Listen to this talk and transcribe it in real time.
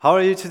How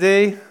are you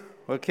today?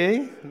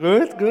 Okay,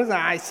 good, good.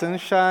 Nice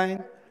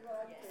sunshine.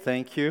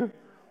 Thank you.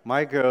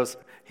 My girls,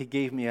 he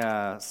gave me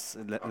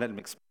let me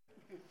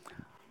explain.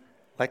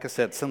 Like I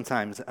said,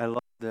 sometimes I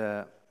love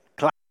the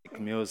classic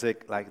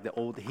music, like the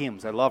old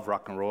hymns. I love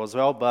rock and roll as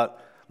well.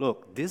 But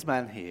look, this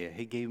man here,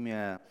 he gave me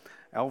a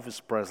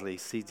Elvis Presley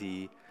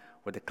CD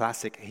with the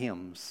classic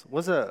hymns.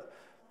 Was a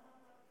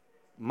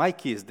my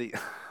kids. They,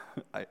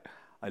 I,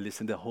 I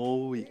listened the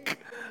whole week.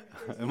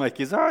 And my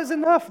kids, oh, it's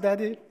enough,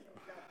 Daddy.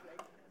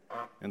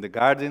 In the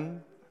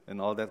garden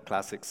and all that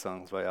classic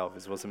songs by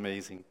Elvis was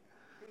amazing.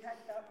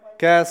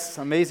 Cass,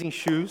 amazing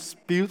shoes,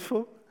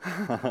 beautiful.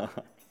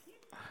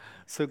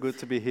 So good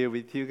to be here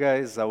with you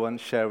guys. I want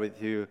to share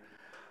with you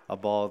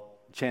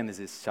about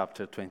Genesis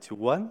chapter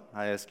 21.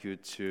 I ask you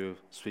to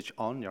switch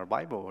on your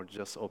Bible or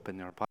just open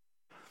your Bible.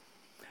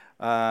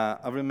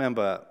 I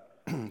remember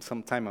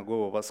some time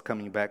ago I was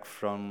coming back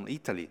from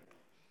Italy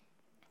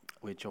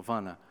with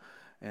Giovanna,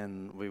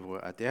 and we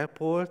were at the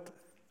airport,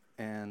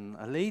 and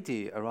a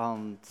lady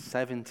around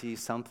 70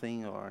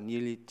 something or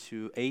nearly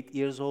to 8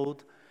 years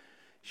old,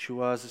 she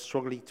was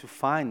struggling to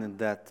find in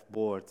that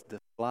board the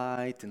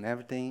flight and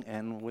everything,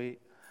 and we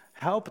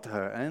helped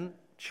her, and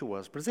she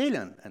was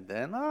Brazilian. And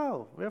then,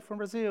 oh, we're from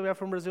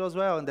Brazil as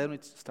well. And then we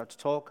start to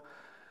talk,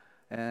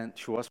 and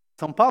she was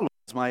from São Paulo,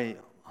 it's my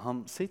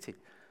home city.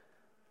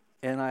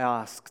 And I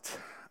asked,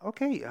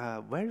 okay,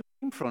 where are you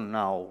coming from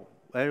now?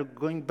 Are you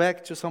going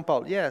back to São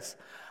Paulo? Yes,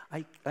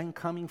 I'm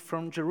coming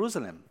from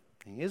Jerusalem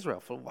in Israel.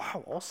 For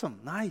wow,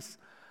 awesome, nice.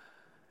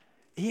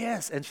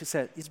 Yes, and she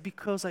said, it's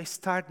because I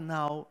start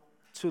now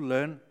to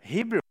learn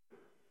Hebrew.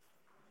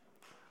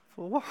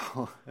 For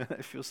wow,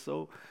 I feel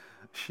so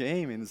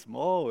shame and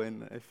small,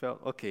 and I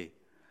felt okay.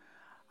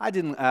 I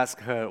didn't ask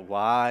her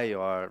why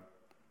or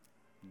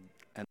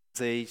and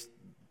say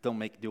don't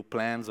make new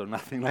plans or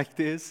nothing like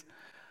this.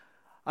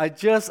 I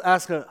just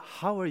asked her,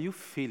 how are you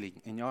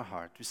feeling in your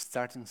heart to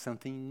starting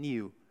something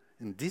new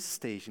in this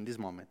stage, in this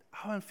moment?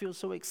 How I feel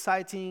so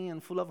exciting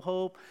and full of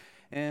hope.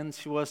 And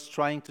she was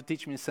trying to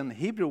teach me some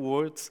Hebrew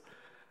words.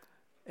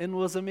 And it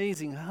was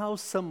amazing how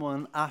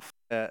someone,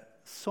 after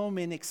so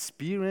many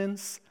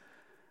experience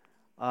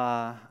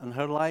in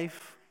her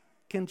life,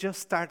 can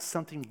just start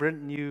something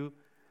brand new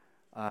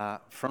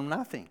from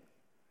nothing.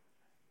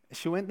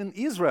 She went in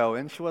Israel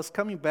and she was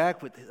coming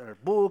back with her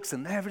books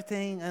and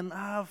everything, and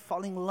I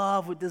fall in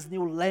love with this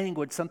new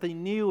language,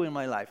 something new in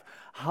my life.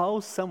 How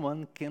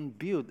someone can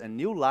build a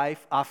new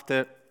life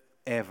after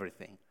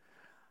everything.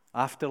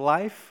 After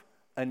life,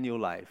 a new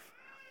life.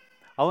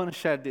 I want to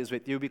share this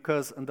with you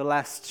because in the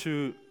last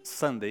 2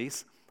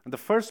 Sundays, and the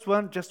first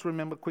one, just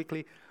remember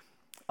quickly,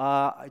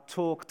 I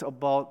talked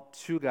about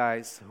two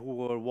guys who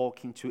were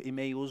walking to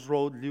Emmaus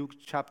Road, Luke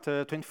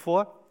chapter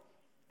 24.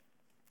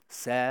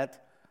 Sad,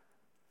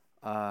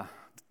 uh,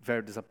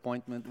 very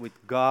disappointment with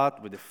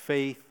God, with the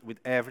faith, with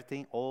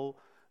everything, all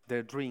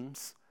their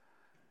dreams.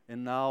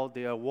 And now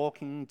they are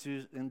walking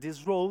in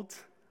this road,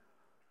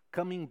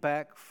 coming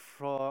back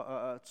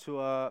to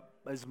a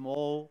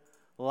small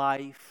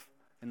life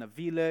in a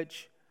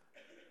village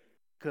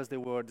because they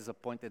were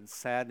disappointed and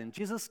sad. And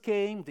Jesus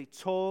came, they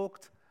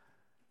talked.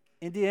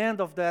 In the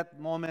end of that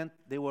moment,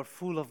 they were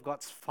full of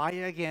God's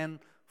fire again,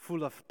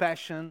 full of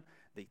passion.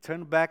 They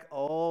turned back,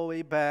 all the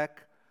way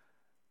back,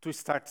 to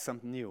start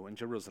something new in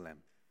Jerusalem.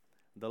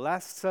 The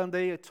last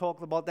Sunday, I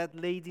talked about that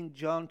lady in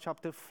John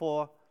chapter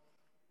 4.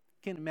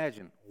 Can you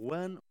imagine?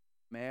 One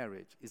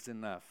marriage is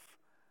enough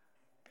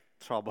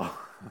trouble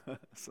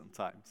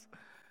sometimes.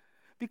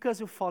 Because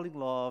you fall in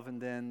love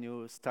and then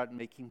you start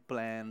making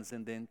plans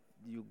and then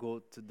you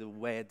go to the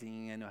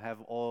wedding and you have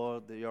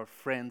your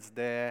friends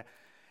there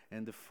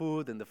and the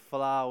food and the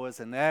flowers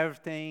and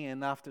everything.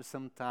 And after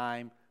some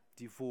time,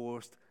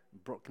 divorced,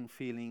 broken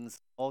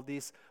feelings, all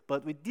this.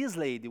 But with this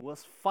lady, it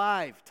was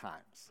 5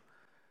 times.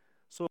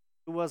 So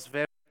it was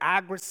very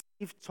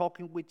aggressive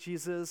talking with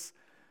Jesus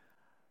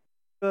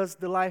because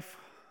the life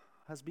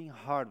has been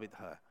hard with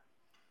her.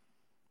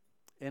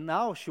 And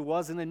now she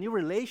was in a new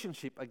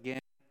relationship again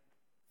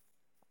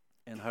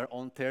in her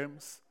own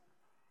terms.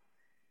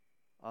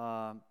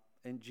 And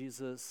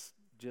Jesus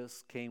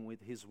just came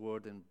with his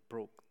word and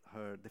broke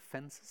her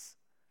defenses.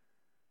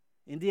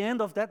 In the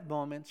end of that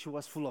moment, she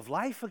was full of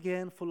life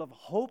again, full of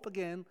hope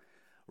again,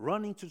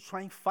 running to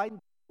try and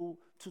find people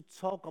to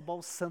talk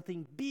about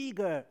something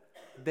bigger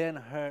than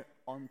her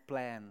own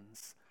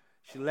plans.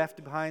 She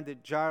left behind a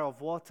jar of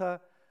water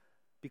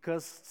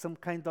because some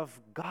kind of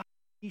God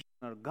vision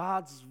or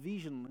God's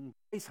vision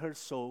embraced her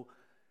soul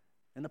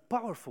in a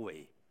powerful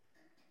way.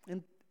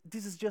 And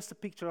this is just a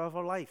picture of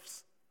our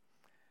lives.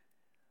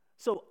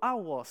 So I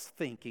was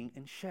thinking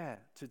and share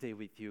today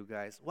with you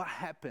guys what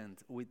happened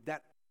with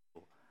that.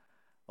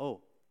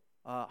 Oh,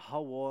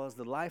 how was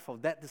the life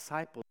of that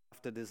disciple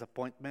after this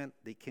appointment?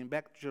 They came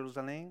back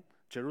to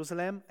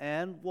Jerusalem,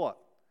 and what?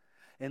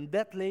 And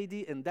that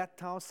lady in that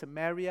town,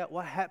 Samaria,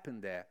 what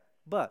happened there?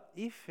 But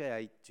if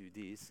I do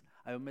this,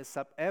 I will mess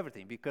up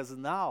everything because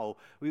now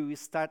we will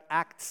start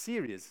Act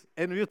series,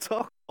 and we'll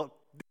talk about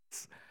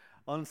this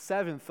on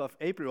 7th of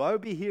April. I will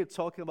be here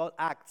talking about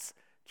Acts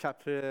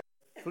chapter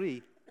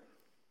 3.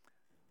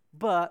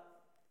 But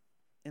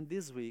in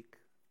this week,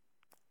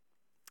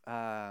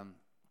 um,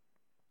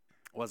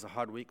 was a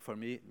hard week for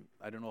me.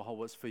 I don't know how it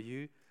was for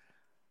you,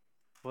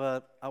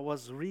 but I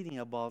was reading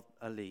about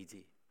a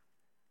lady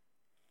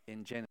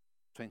in Genesis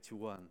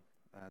 21.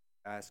 I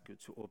ask you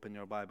to open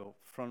your Bible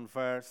from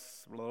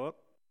verse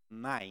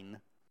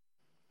 9,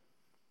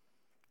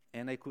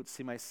 and I could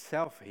see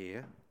myself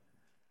here.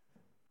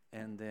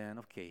 And then,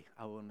 okay,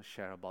 I want to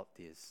share about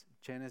this.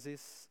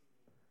 Genesis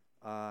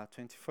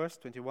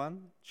 21st,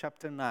 21,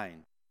 chapter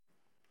 9.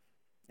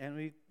 And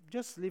we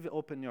just leave it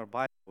open your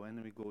Bible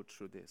and we go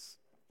through this.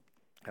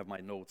 I have my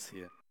notes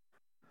here.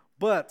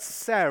 But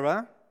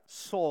Sarah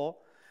saw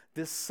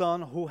the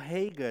son who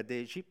Hagar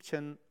the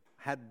Egyptian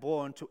had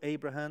borne to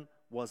Abraham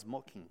was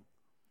mocking.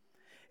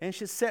 And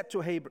she said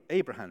to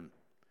Abraham,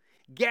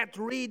 "Get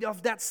rid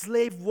of that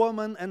slave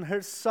woman and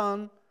her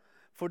son,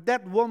 for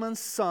that woman's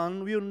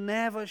son will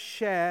never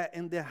share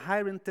in the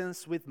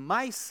inheritance with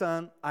my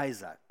son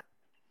Isaac."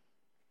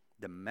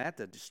 The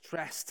matter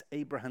distressed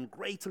Abraham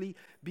greatly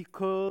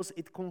because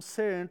it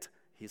concerned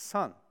his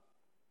son.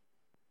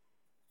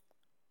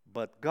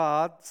 But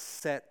God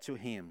said to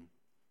him,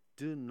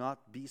 "Do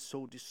not be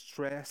so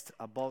distressed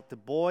about the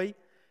boy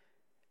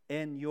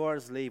and your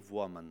slave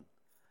woman.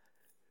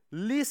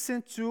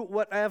 Listen to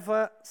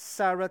whatever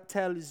Sarah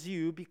tells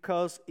you,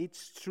 because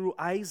it's through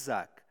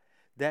Isaac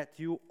that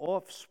your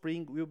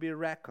offspring will be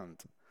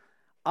reckoned.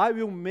 I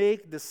will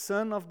make the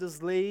son of the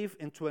slave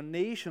into a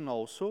nation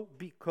also,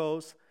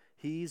 because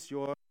he is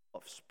your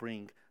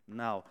offspring."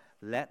 Now,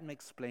 let me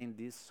explain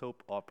this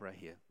soap opera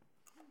here.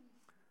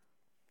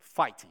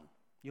 Fighting.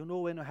 You know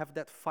when you have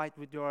that fight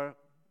with your...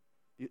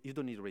 You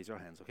don't need to raise your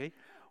hands, okay?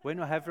 When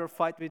you have your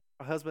fight with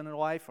your husband and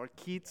wife or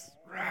kids...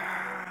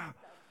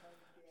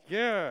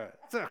 Yeah,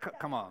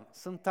 come on.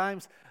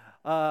 Sometimes,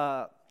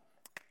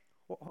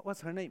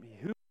 what's her name?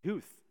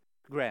 Ruth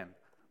Graham,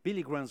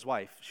 Billy Graham's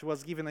wife. She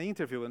was giving an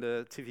interview on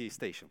the TV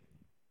station.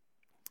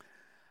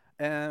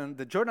 And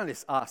the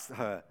journalist asked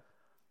her,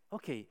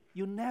 "Okay,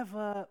 you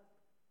never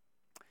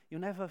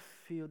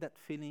feel that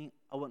feeling,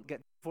 I won't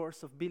get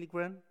divorced of Billy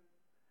Graham?"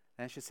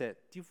 And she said,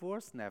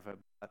 "Divorce, never,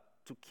 but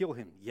to kill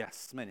him,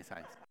 yes, many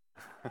times."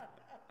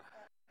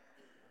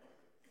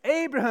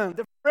 Abraham,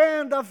 the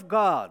friend of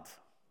God,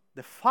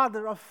 the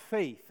father of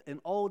faith,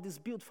 and all these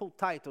beautiful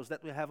titles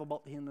that we have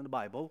about him in the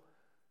Bible,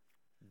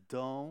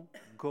 don't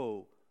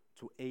go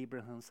to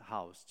Abraham's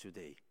house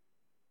today.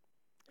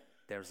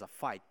 There's a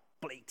fight,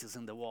 plates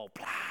in the wall,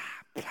 blah,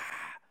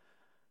 blah.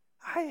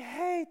 "I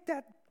hate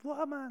that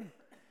woman.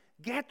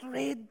 Get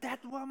rid of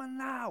that woman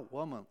now."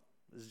 Woman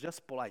is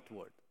just polite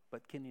word,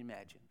 but can you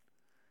imagine?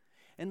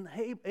 And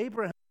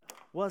Abraham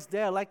was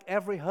there like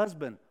every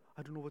husband.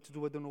 "I don't know what to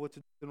do, I don't know what to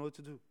do, I don't know what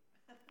to do.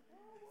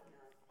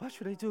 What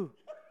should I do?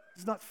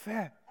 It's not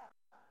fair.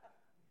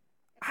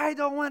 I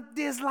don't want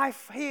this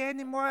life here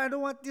anymore. I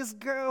don't want this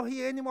girl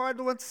here anymore. I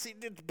don't want to see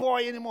this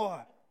boy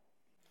anymore."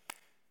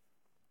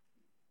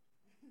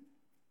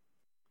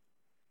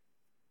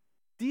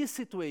 This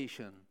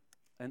situation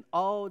and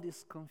all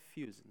this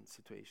confusing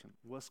situation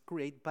was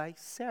created by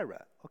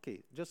Sarah.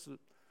 Okay, just,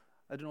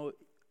 I don't know,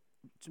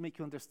 to make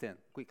you understand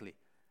quickly.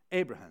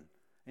 Abraham.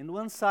 In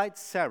one side,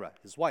 Sarah,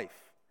 his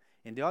wife.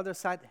 In the other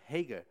side,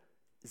 Hagar,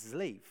 his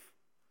slave.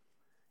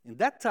 In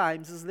that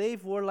time, the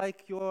slave were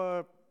like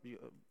your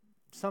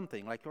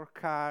something, like your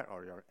car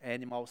or your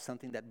animal,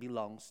 something that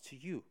belongs to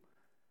you.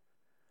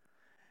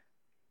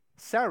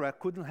 Sarah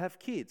couldn't have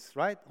kids,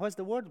 right? What's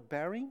the word?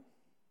 Bearing?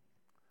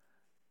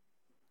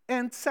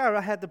 And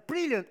Sarah had a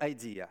brilliant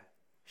idea.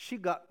 She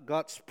got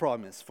God's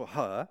promise for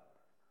her.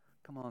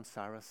 "Come on,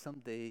 Sarah,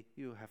 someday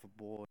you have a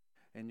boy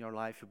and your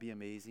life will be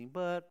amazing,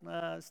 but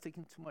it's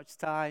taking too much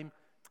time.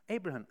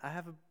 Abraham, I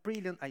have a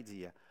brilliant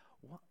idea.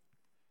 What?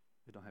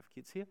 We don't have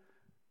kids here?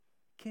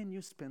 Can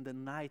you spend the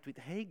night with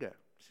Hagar?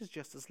 She's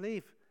just a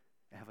slave.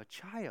 I have a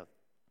child."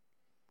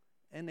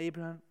 And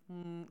Abraham,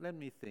 let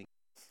me think.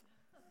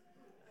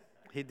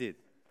 He did.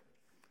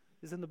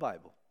 It's in the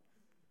Bible.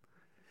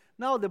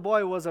 Now the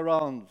boy was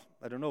around,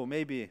 I don't know,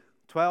 maybe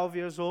 12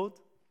 years old.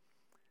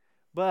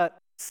 But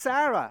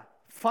Sarah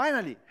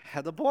finally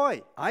had a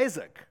boy,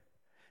 Isaac.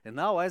 And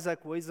now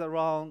Isaac was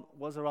around,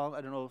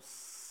 I don't know,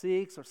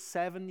 6 or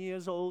 7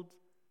 years old.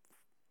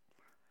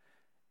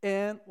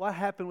 And what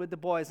happened with the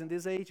boys in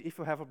this age? If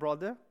you have a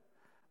brother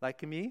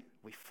like me,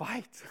 we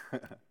fight.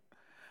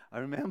 I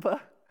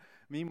remember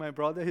me and my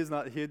brother, he's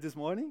not here this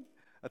morning.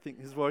 I think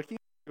he's working.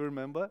 You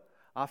remember?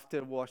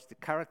 After watched the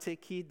Karate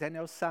Kid,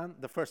 Daniel San,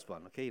 the first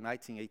one, okay, in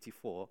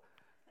 1984.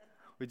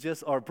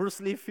 Or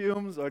Bruce Lee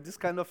films, or this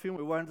kind of film.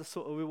 We were on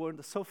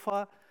the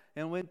sofa,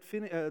 and when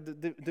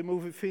the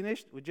movie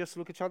finished, we just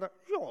look at each other,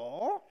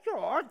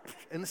 yeah,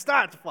 and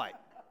start to fight.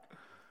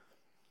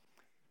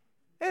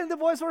 And the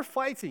boys were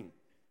fighting.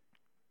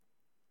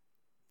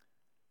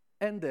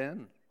 And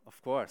then,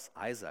 of course,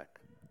 Isaac.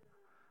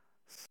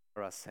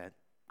 Sarah said,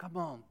 "Come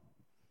on,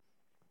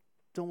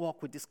 don't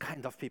walk with this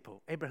kind of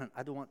people. Abraham,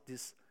 I don't want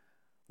this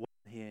one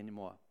here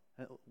anymore."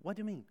 What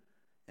do you mean?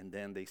 And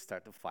then they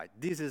start to fight.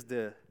 This is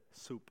the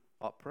soap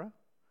opera.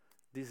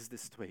 This is the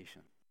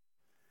situation.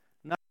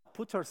 Now,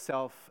 put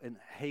yourself in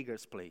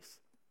Hagar's place.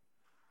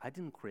 I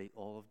didn't create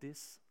all of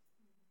this.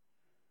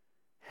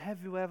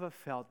 Have you ever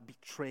felt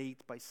betrayed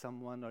by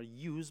someone or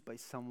used by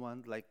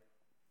someone like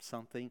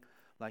something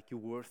like you're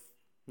worth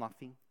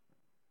nothing?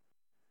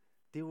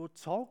 They were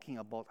talking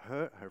about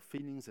her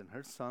feelings and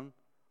her son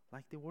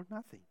like they were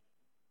nothing.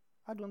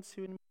 I don't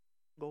see you anymore.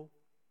 Go.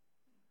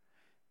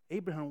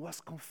 Abraham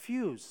was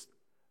confused.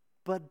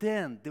 But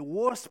then the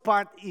worst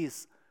part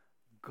is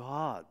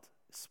God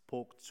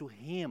spoke to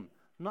him,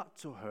 not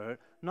to her,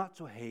 not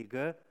to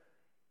Hagar,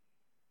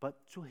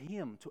 but to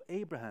him, to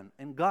Abraham.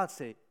 And God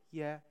said,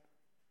 yeah,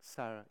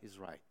 Sarah is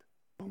right.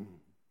 Boom.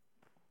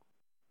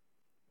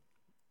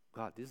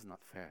 God, this is not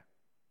fair.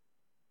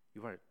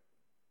 You are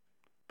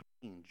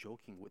playing,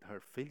 joking with her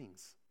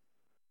feelings.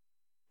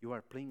 You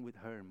are playing with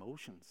her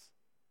emotions.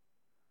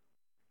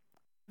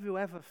 Have you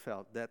ever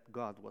felt that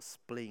God was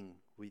playing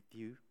with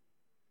you?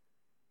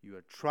 You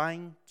are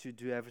trying to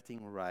do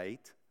everything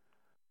right.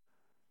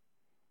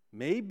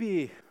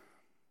 Maybe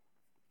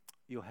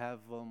you have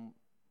an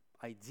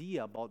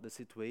idea about the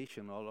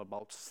situation or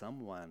about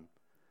someone,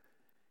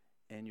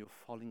 and you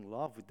fall in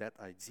love with that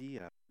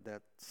idea,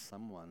 that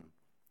someone,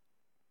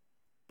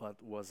 but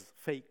was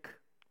fake.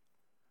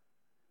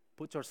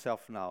 Put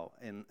yourself now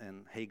in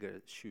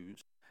Hagar's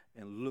shoes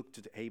and look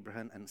to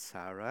Abraham and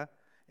Sarah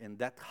and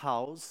that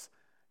house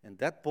and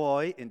that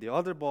boy and the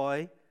other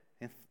boy,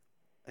 and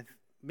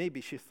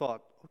maybe she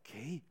thought,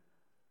 okay,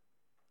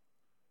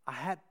 I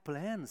had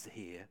plans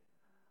here.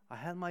 I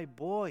had my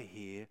boy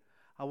here.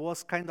 I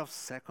was kind of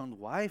second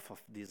wife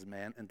of this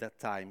man, and at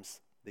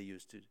times they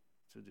used to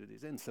do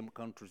this. In some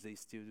countries they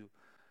still do.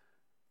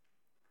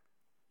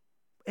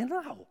 And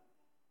now,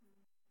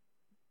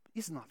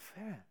 it's not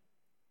fair.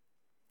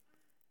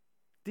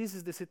 This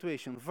is the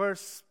situation.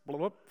 Verse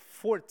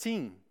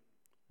 14.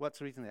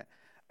 What's written there?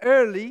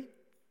 Early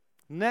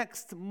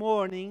next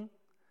morning,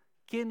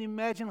 can you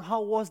imagine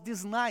how was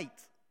this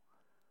night?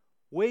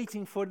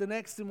 Waiting for the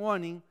next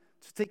morning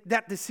to take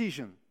that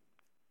decision.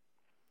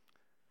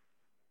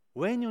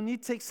 When you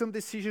need to take some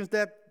decisions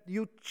that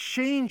you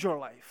change your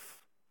life.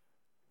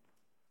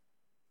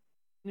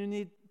 You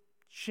need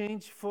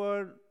change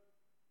for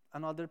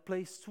another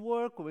place to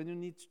work, or when you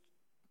need to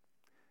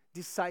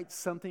decide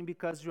something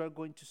because you are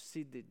going to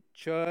see the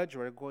judge,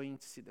 you are going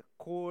to see the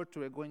court,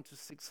 you are going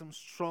to take some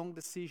strong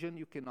decision.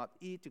 You cannot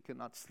eat, you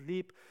cannot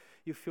sleep,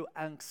 you feel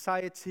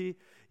anxiety,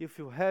 you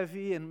feel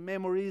heavy, and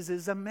memories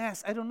is a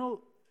mess. I don't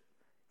know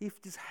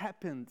if this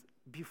happened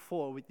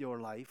before with your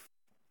life.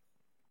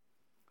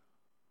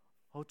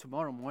 Oh,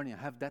 tomorrow morning I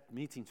have that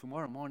meeting,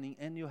 tomorrow morning,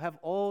 and you have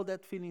all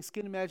that feelings.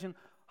 Can you imagine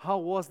how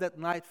was that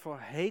night for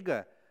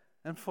Hagar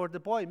and for the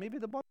boy? Maybe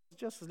the boy was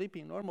just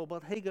sleeping normal,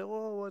 but Hagar,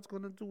 oh, what's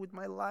going to do with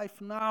my life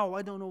now?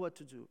 I don't know what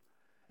to do.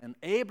 And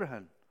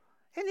Abraham,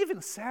 and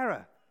even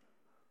Sarah,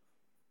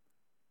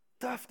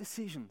 tough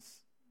decisions,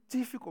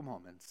 difficult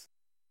moments.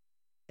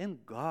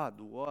 And God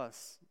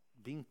was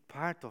being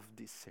part of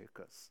this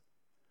circus.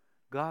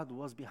 God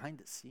was behind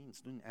the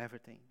scenes doing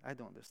everything. I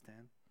don't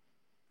understand.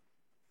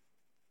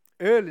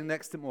 Early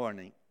next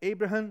morning,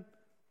 Abraham,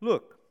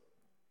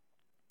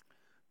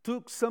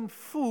 took some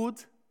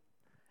food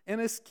and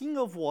a skin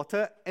of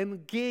water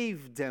and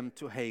gave them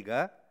to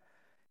Hagar.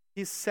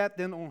 He set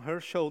them on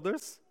her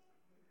shoulders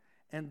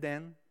and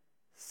then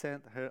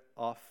sent her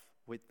off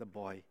with the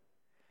boy.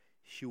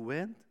 She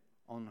went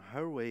on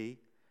her way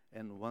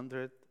and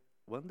wandered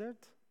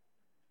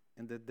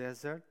in the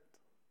desert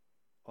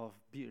of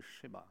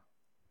Beersheba.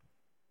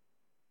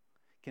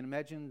 Can you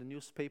imagine the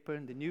newspaper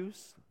and the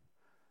news?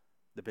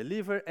 The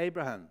believer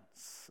Abraham,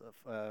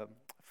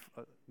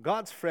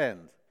 God's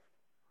friend,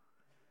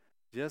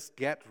 just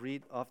get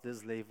rid of the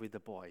slave with the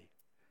boy.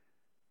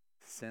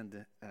 Sent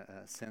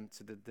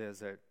to the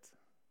desert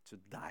to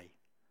die.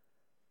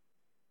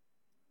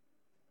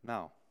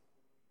 Now,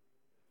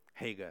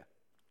 Hagar,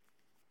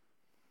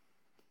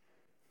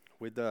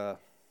 with a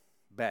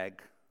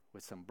bag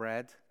with some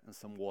bread and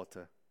some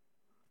water.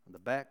 On the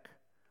back,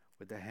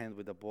 with the hand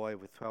with the boy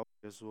with 12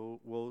 years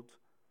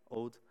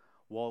old,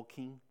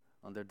 walking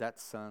under that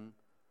sun,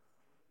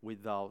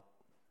 without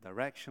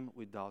direction,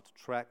 without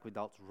track,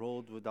 without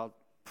road, without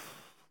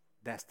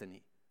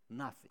destiny,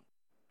 nothing.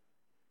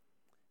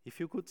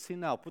 If you could see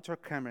now, put your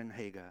camera in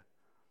Hagar.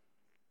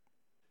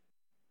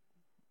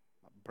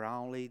 A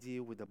brown lady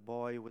with a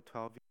boy with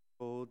 12 years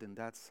old and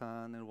that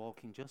sun and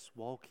walking, just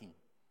walking.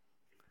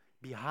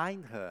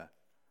 Behind her,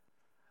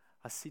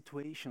 a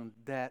situation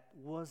that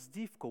was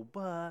difficult,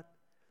 but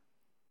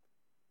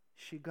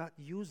she got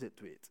used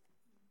to it.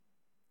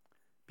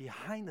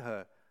 Behind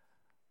her,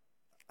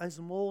 a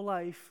small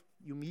life,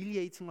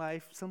 humiliating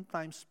life,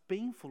 sometimes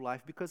painful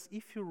life, because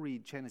if you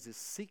read Genesis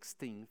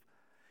 16,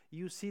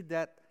 you see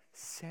that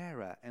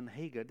Sarah and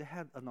Hagar, they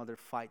had another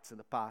fights in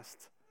the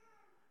past,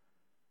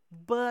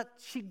 but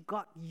she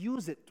got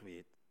used to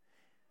it.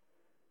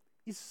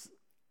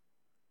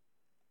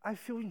 I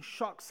feel in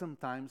shock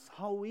sometimes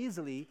how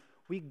easily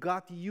we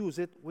got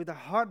used with a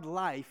hard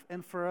life,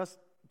 and for us,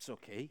 it's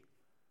okay.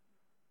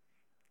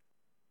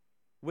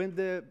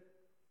 When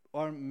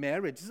our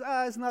marriage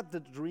it's not the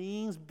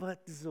dreams,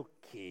 but it's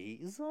okay.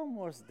 It's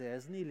almost there.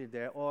 It's nearly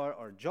there. Or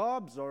our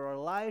jobs, or our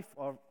life,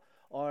 or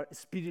our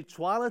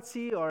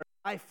spirituality, or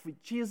life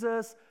with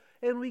Jesus,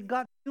 and we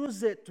got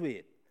used to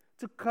it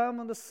to come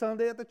on the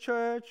Sunday at the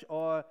church,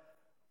 or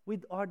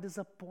with our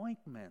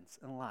disappointments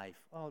in life.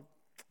 Oh,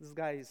 this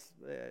guy is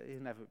he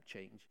never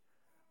changed.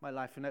 My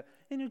life, and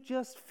you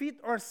just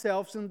fit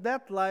ourselves in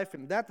that life,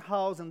 in that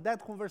house, in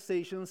that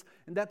conversations,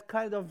 in that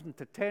kind of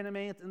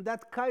entertainment, in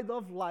that kind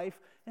of life,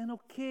 and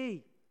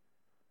okay.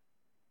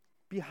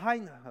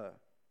 Behind her,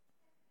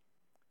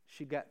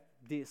 she got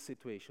this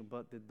situation,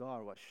 but the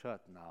door was shut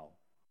now,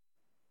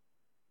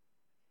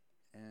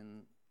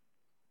 and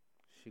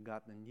she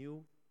got a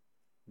new,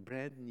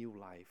 brand new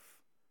life.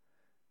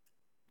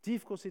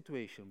 Difficult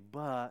situation,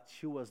 but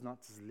she was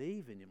not a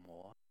slave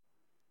anymore.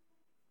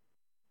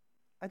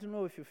 I don't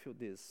know if you feel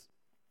this.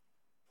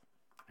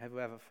 Have you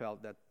ever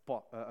felt that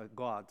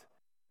God is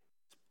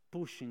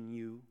pushing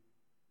you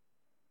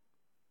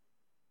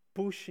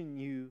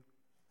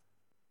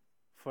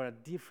for a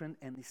different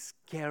and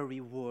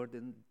scary world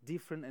and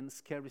different and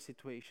scary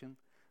situation?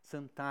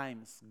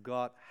 Sometimes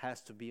God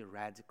has to be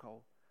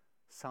radical.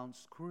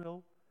 Sounds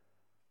cruel,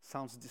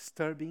 sounds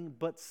disturbing,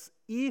 but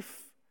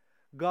if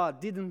God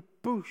didn't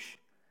push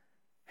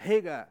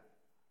Hagar,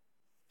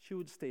 she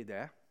would stay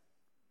there.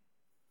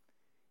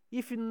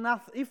 If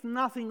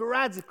nothing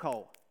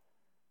radical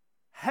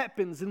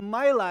happens in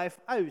my life,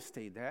 I will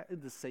stay there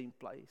in the same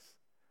place.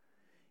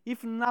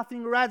 If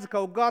nothing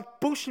radical, God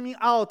pushed me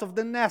out of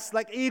the nest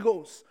like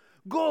eagles.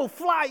 Go,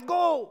 fly,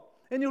 go!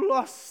 And you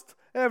lost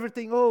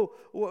everything. Oh,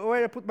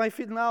 where I put my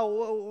feet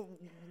now?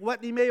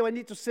 What email I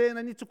need to send?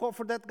 I need to call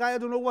for that guy. I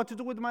don't know what to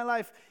do with my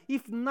life.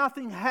 If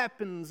nothing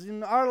happens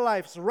in our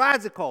lives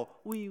radical,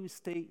 we will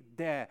stay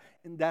there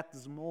in that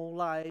small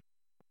life,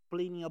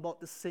 complaining about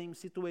the same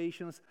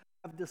situations,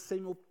 have the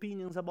same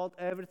opinions about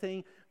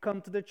everything, come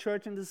to the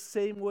church in the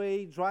same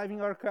way, driving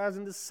our cars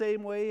in the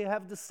same way,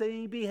 have the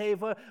same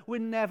behavior.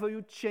 Whenever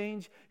you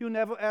change, you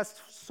never ask,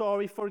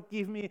 sorry,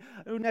 forgive me.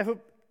 You never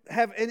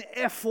have any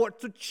effort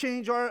to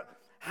change our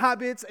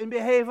habits and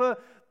behavior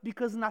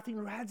because nothing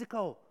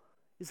radical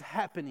is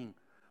happening.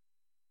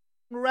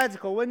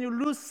 Radical, when you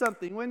lose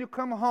something, when you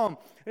come home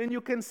and you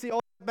can see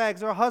all the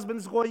bags, your husband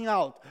is going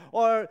out,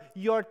 or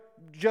you're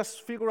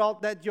just figure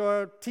out that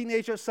your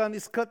teenager son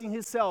is cutting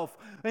himself,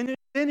 and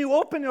then you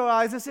open your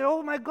eyes and say,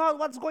 oh my God,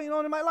 what's going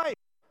on in my life?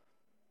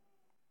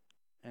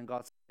 And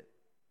God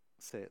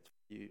says,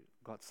 I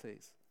got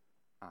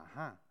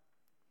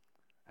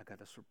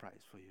a surprise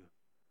for you.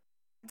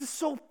 It is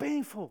so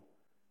painful.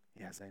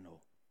 Yes, I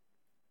know.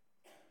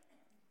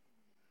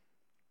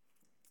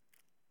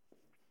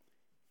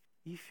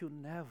 If you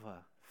never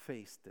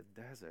face the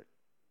desert,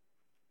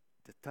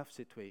 the tough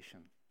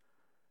situation,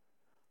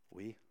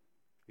 we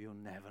will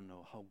never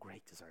know how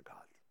great is our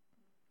God.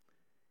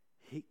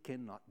 He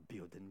cannot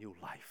build a new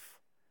life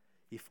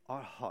if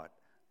our heart,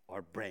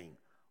 our brain,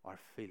 our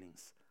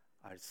feelings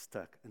are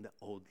stuck in the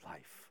old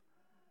life.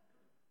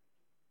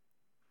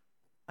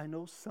 I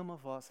know some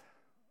of us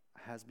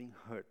has been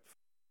hurt.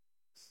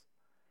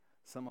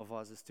 Some of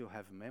us still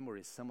have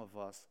memories. Some of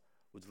us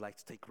would like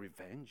to take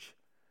revenge.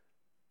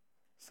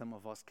 Some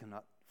of us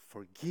cannot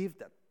forgive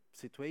that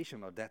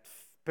situation or that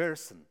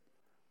person.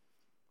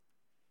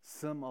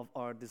 Some of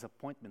our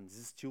disappointments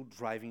is still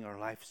driving our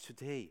lives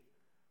today.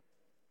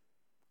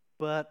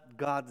 But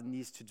God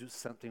needs to do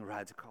something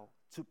radical,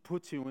 to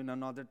put you in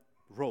another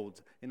road,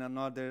 in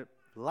another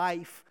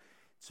life,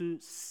 to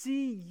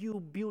see you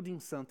building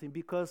something.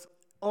 Because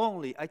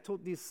I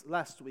told this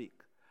last week,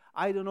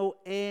 I don't know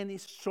any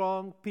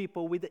strong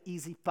people with an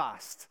easy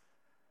past.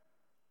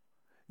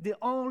 The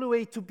only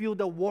way to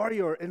build a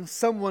warrior and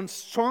someone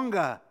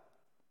stronger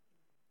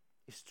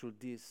is through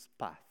this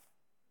path.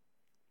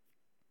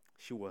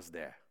 She was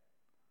there.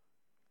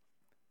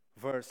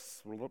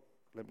 Verse,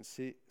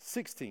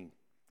 16.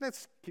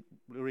 Let's keep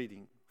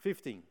reading.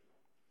 15.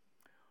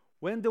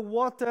 When the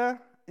water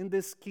in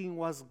the skin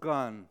was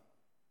gone,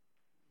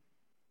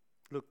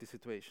 look the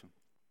situation.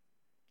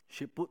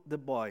 She put the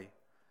boy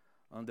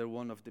under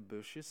one of the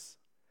bushes.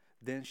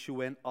 Then she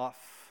went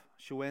off.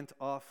 She went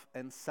off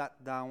and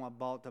sat down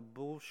about a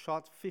bull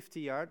shot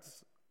 50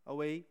 yards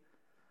away.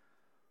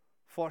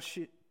 For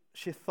she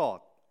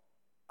thought,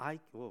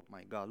 oh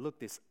my God, look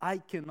this, I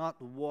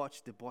cannot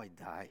watch the boy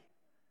die.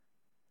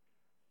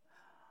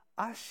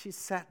 As she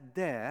sat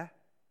there,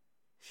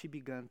 she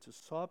began to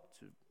sob,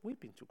 to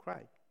weeping, to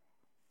cry.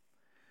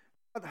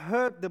 God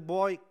heard the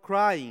boy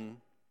crying.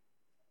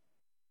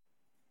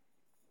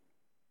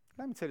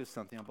 Let me tell you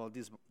something about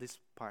this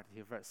part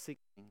here, verse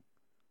 16.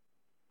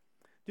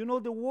 You know,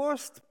 the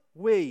worst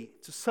way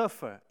to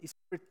suffer is to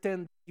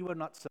pretend you are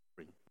not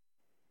suffering.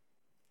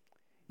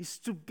 Is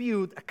to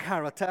build a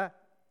character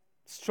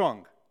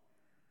strong.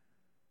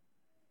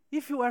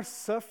 If you are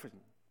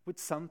suffering with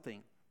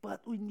something,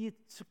 but we need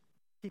to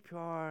keep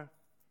your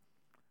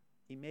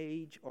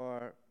image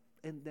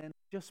and then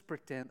just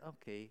pretend,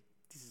 okay,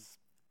 this is.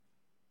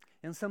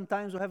 And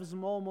sometimes we have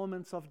small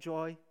moments of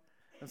joy,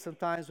 And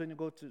sometimes when you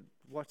go to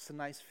watch a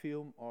nice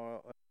film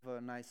or have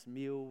a nice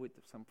meal with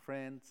some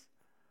friends,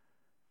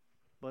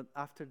 but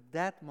after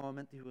that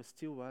moment, you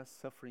still was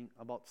suffering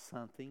about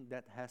something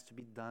that has to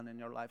be done in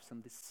your life.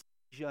 Some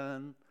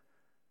decision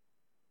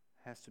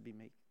has to be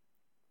made.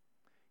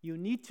 You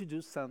need to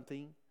do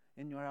something,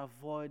 and you are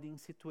avoiding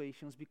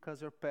situations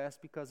because you're past,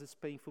 because it's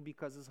painful,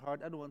 because it's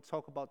hard. I don't want to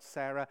talk about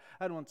Sarah.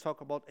 I don't want to talk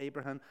about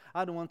Abraham.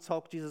 I don't want to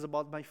talk, Jesus,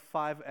 about my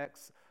 5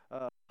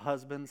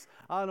 ex-husbands.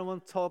 I don't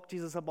want to talk,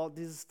 Jesus, about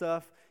this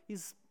stuff.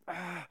 It's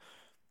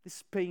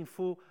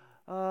painful.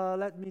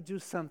 Let me do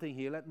something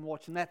here. Let me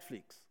watch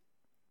Netflix.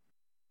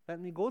 Let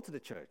me go to the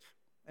church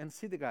and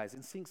see the guys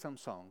and sing some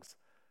songs.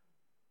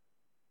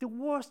 The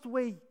worst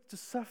way to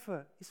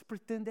suffer is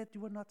pretend that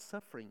you are not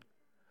suffering.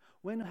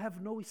 When you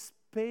have no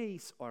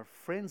space or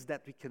friends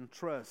that we can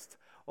trust,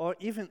 or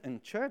even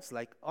in church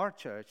like our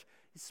church,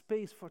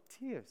 space for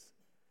tears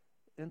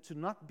and to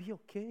not be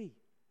okay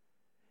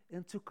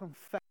and to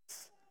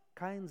confess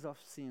kinds of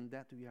sin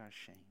that we are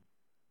ashamed.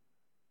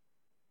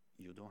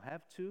 You don't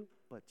have to,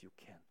 but you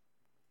can.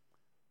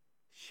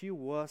 She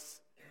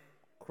was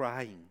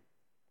crying.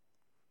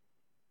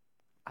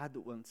 I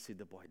don't want to see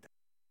the boy die.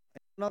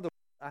 In other words,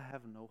 I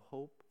have no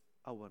hope.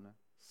 I want to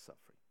suffer.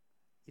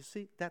 You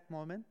see that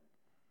moment?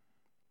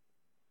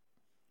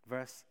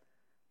 Verse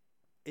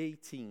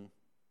 18.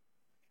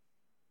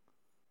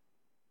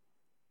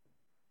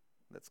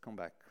 Let's come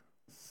back.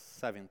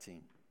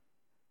 17.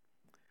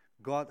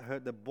 God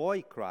heard the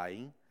boy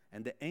crying,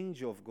 and the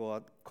angel of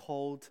God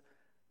called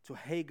to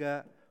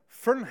Hagar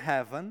from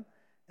heaven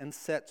and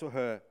said to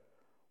her,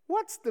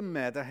 "What's the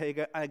matter,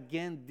 Hagar?"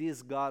 Again,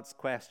 these God's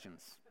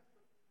questions.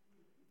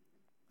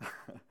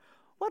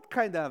 What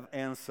kind of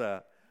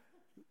answer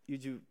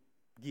would you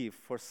give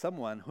for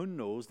someone who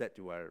knows that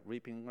you are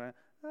reaping?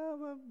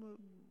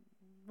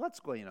 What's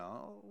going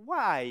on?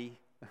 Why?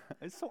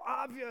 It's so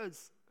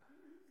obvious.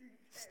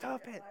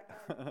 Stop it.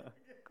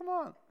 Come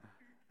on.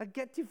 I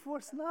get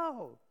divorced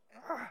now.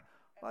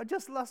 I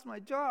just lost my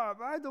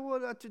job. I don't know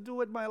what to do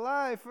with my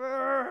life.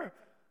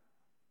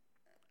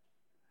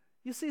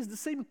 You see, it's the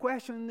same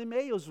question in the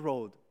Emmaus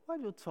Road. What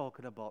are you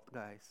talking about,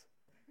 guys?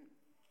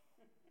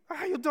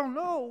 You don't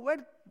know.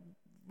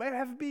 Where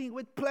have you been?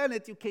 What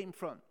planet you came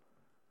from?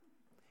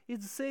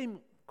 It's the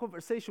same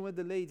conversation with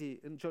the lady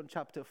in John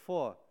chapter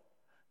 4.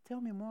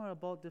 Tell me more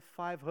about the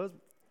 5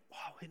 husbands.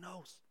 Wow, he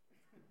knows.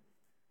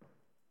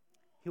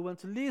 He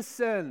wants to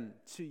listen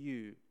to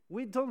you.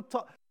 We don't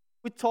talk.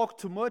 We talk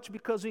too much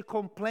because we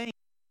complain,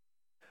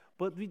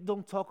 but we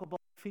don't talk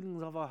about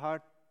feelings of our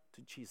heart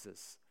to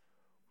Jesus.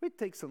 We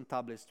take some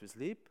tablets to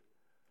sleep,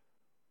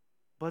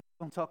 but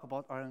we don't talk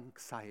about our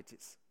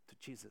anxieties to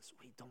Jesus.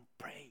 We don't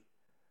pray.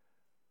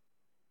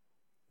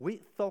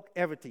 We talk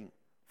everything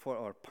for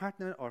our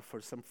partner or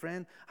for some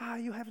friend.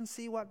 You haven't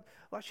seen what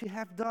she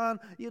have done.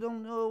 You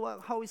don't know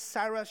how is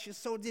Sarah. She's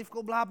so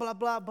difficult, blah, blah,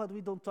 blah. But we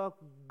don't talk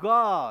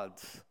God.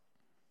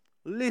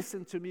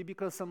 Listen to me,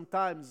 because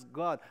sometimes,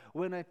 God,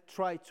 when I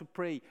try to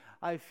pray,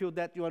 I feel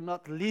that you are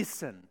not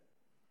listening.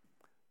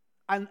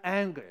 I'm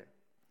angry.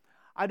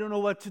 I don't know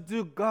what to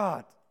do,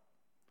 God.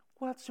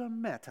 What's your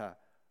matter?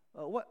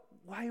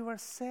 Why you are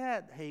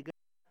sad, Hagar?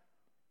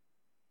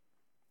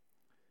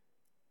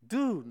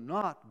 Do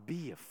not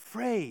be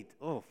afraid.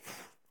 Oh,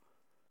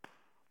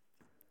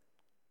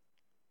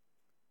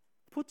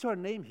 put your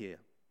name here.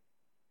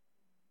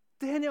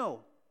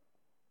 Daniel,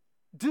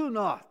 do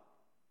not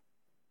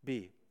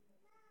be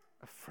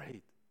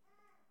afraid.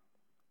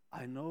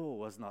 I know it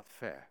was not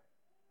fair.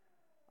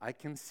 I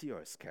can see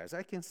your scars.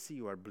 I can see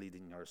you are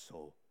bleeding your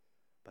soul.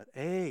 But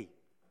hey,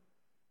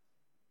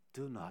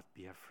 do not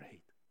be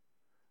afraid.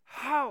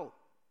 How?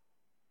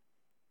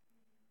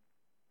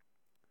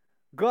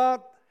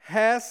 God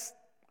has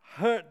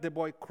heard the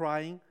boy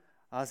crying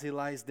as he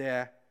lies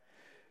there.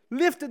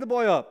 Lift the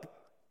boy up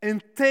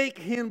and take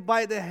him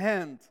by the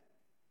hand,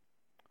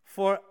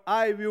 for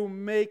I will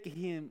make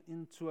him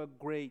into a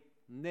great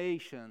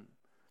nation.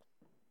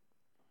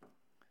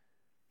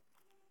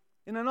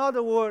 In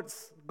other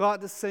words,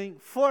 God is saying,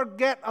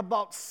 forget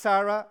about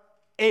Sarah,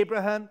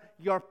 Abraham,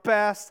 your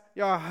past,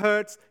 your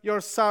hurts,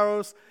 your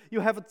sorrows.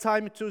 You have a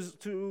time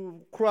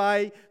to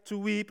cry, to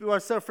weep. You are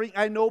suffering,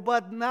 I know.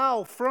 But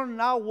now, from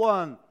now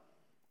on,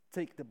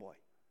 take the boy.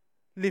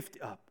 Lift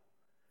it up.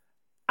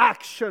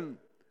 Action.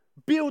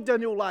 Build a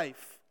new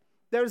life.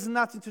 There is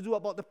nothing to do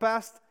about the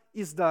past.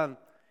 It's done.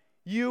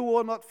 You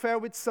were not fair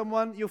with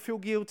someone. You feel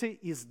guilty.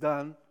 It's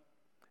done.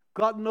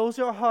 God knows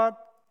your heart.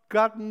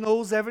 God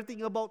knows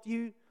everything about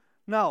you.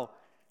 Now,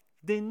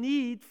 the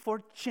need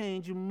for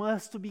change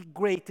must be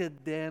greater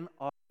than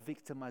our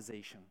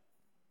victimization.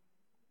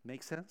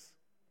 Make sense?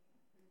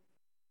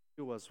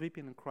 He was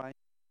weeping and crying.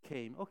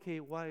 Came.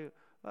 Okay, why?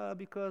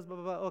 Because blah,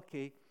 blah, blah.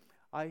 Okay,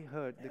 I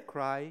heard the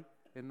cry,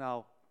 and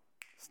now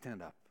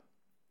stand up.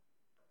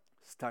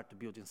 Start to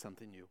building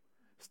something new.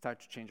 Start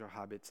to change your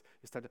habits.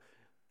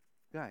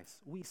 Guys,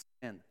 we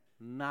spend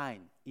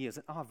 9 years,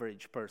 an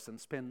average person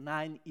spend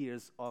 9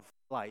 years of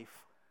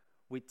life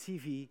with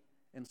TV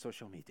and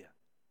social media.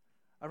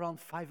 Around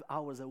 5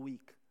 hours a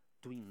week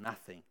doing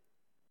nothing.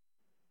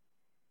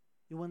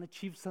 You want to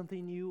achieve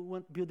something new, you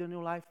want to build a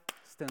new life?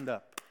 Stand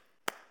up.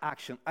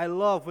 Action. I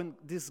love when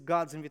these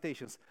God's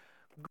invitations.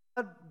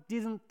 God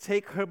didn't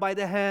take her by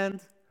the hand.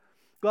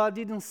 God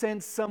didn't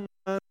send someone,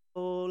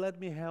 oh, let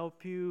me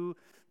help you,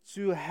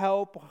 to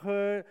help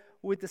her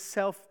with the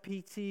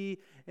self-pity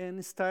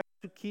and start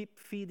to keep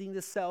feeding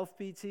the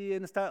self-pity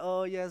and start,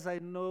 oh, yes, I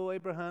know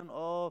Abraham,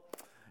 oh,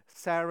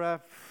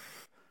 Sarah.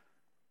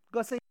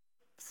 God said,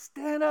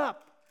 stand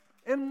up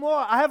and more.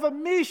 I have a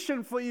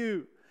mission for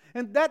you.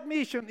 And that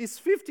mission is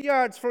 50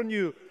 yards from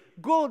you.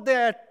 Go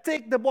there,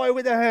 take the boy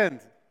with the hand.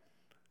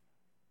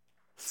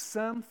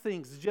 Some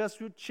things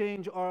just will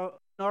change our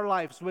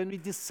lives when we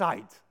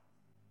decide.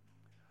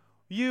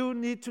 You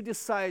need to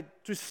decide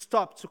to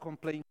stop to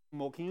complain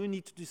smoking. You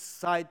need to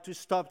decide to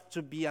stop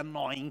to be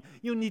annoying.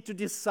 You need to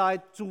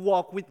decide to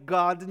walk with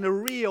God in a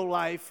real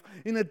life,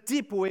 in a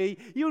deep way.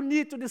 You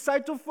need to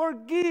decide to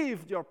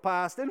forgive your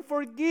past and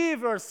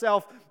forgive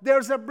yourself.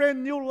 There's a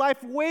brand new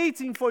life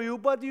waiting for you,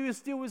 but you're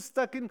still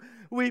stuck in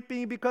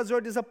weeping because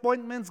your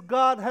disappointments.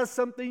 God has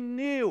something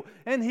new,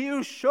 and He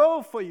will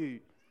show for you.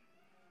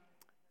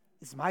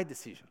 It's my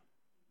decision.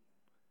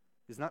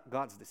 It's not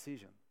God's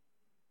decision.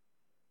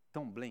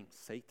 Don't blame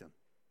Satan.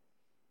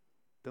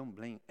 Don't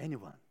blame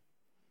anyone.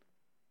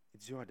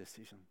 It's your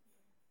decision.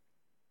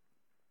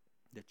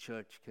 The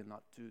church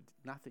cannot do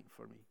nothing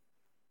for me.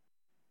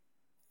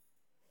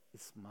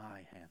 It's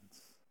my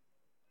hands.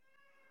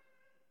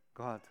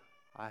 God,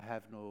 I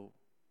have no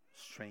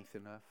strength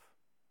enough.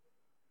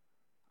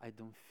 I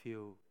don't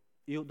feel.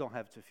 You don't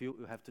have to feel,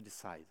 you have to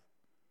decide.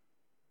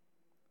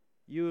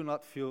 You will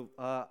not feel,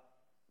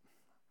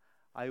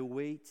 I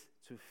wait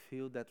to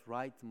feel that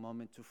right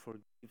moment to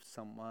forgive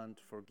someone,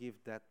 to forgive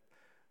that.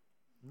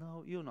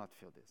 No, you'll not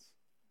feel this.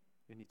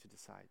 You need to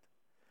decide.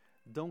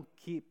 Don't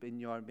keep in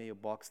your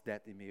mailbox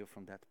that email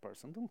from that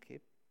person. Don't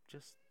keep.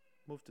 Just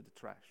move to the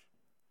trash.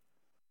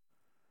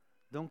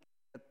 Don't keep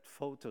that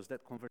photos,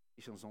 that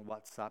conversations on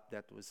WhatsApp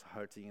that was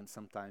hurting, and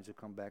sometimes you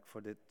come back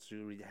for the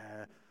to read.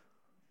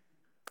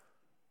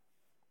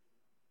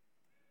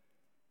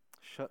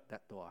 Shut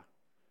that door.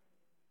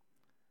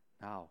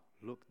 Now,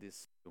 look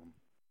this film.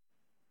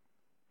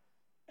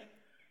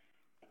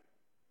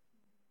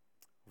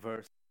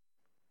 Verse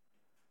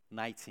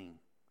 19.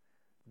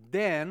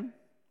 Then,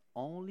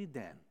 only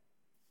then,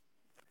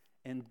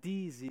 and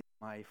this is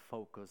my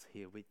focus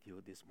here with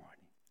you this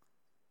morning.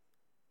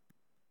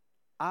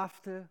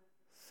 After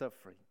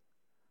suffering,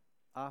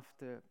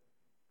 after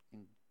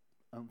an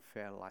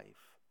unfair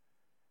life,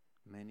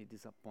 many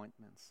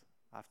disappointments,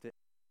 after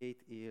 8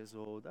 years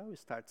old, I will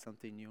start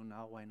something new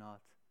now, why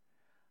not?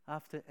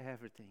 After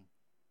everything,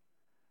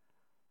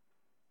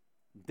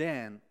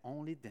 then,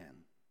 only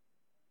then,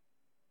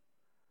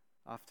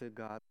 after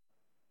God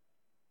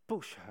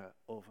pushed her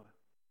over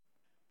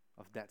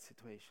of that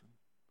situation,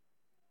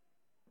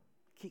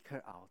 kick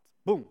her out,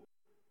 boom,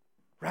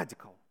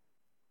 radical,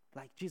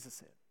 like Jesus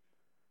said.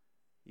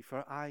 If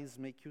your eyes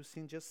make you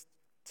sin, just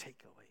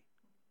take away.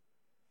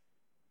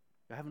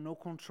 You have no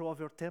control of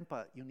your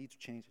temper, you need to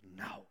change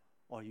now,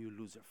 or you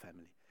lose your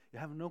family. You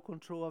have no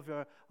control of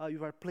your,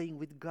 you are playing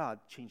with God,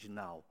 change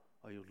now,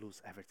 or you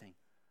lose everything.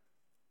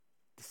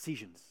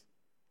 Decisions.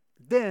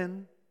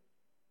 Then,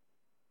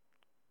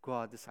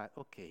 God decided,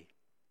 okay,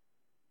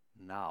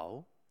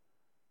 now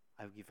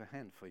I'll give a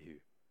hand for you.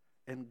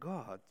 And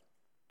God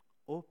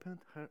opened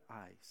her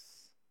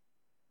eyes,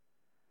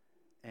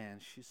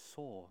 and she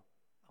saw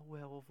a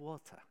well of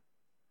water.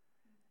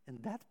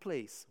 And that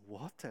place,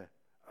 water,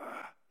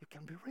 you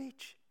can be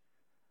rich.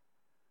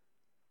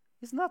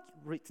 It's not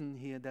written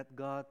here that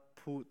God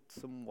put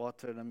some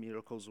water in a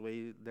miracles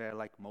way there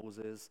like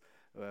Moses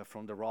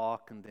from the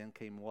rock and then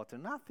came water.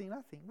 Nothing.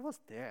 It was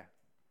there.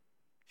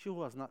 She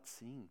was not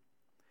seeing.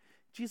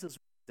 Jesus was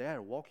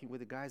there walking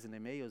with the guys in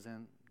Emmaus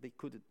and they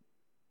couldn't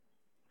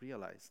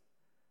realize.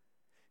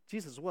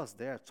 Jesus was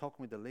there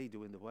talking with the lady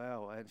in the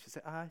well and she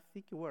said, I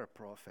think you were a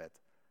prophet.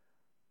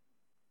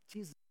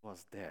 Jesus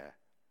was there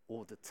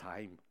all the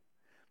time.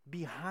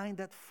 Behind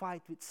that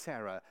fight with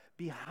Sarah,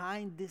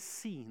 behind the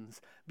scenes,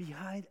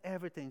 behind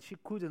everything, she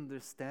couldn't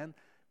understand.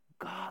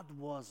 God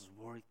was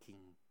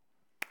working.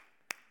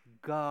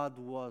 God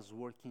was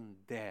working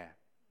there.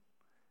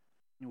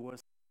 We were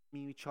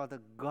seeing each other.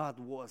 God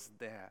was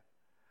there.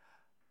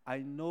 I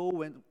know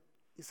when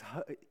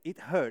it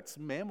hurts,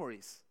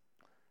 memories,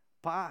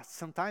 past.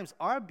 Sometimes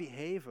our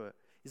behavior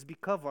is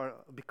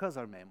because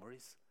our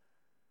memories.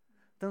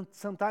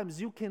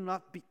 Sometimes you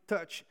cannot be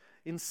touched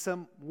in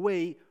some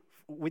way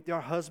with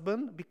your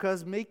husband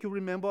because make you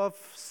remember of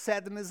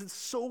sadness and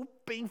so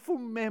painful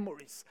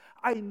memories.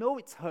 I know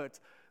it's hurt.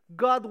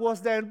 God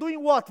was there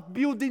doing what?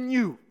 Building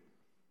you.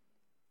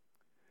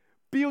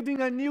 Building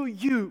a new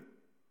you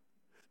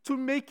to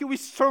make you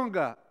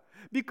stronger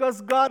because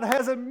God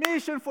has a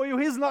mission for you.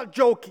 He's not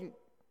joking.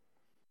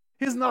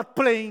 He's not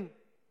playing.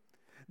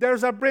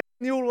 There's a brand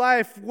new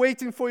life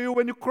waiting for you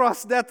when you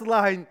cross that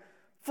line.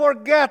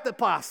 Forget the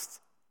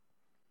past.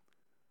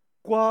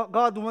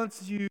 God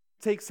wants you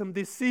take some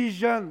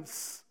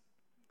decisions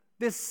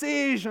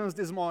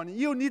this morning.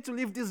 You need to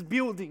leave this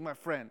building, my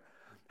friend,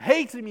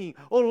 hating me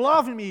or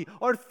loving me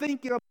or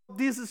thinking about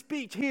this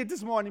speech here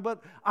this morning,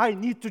 but I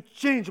need to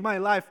change my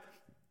life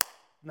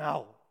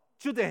now,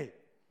 today.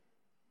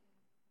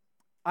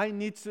 I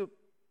need to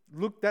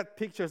look at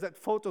pictures, at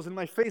photos in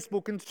my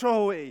Facebook and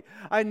throw away.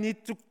 I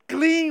need to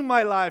clean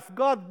my life.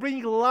 God,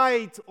 bring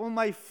light on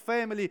my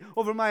family,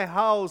 over my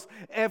house.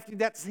 Everything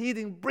that's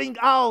hidden, bring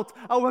out.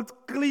 I want to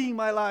clean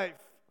my life.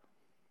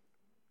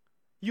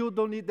 You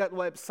don't need that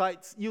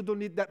website. You don't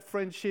need that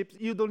friendship.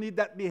 You don't need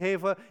that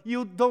behavior.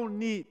 You don't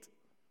need.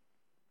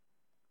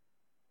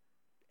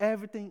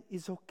 Everything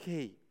is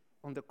okay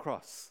on the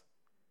cross.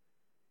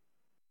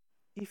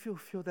 If you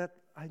feel that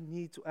I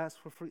need to ask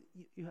for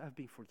you have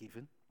been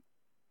forgiven.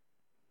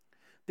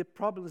 The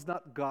problem is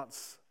not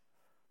God's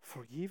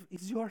forgive,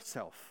 it's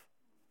yourself.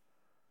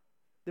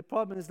 The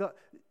problem is that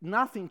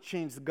nothing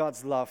changed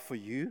God's love for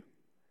you.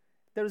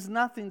 There is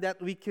nothing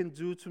that we can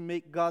do to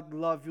make God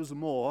love you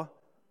more.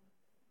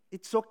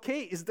 It's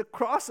okay. It's the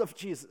cross of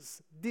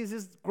Jesus. This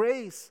is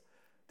grace.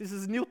 This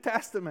is New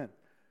Testament.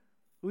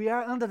 We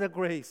are under the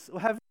grace.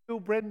 We have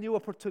brand new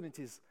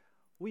opportunities.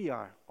 We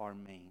are our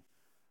main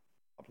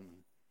problem.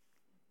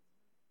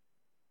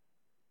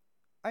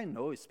 I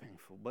know it's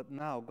painful, but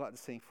now God is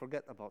saying,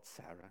 forget about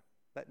Sarah.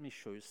 Let me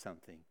show you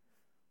something.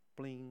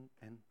 Bling,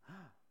 and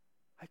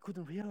I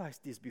couldn't realize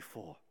this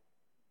before.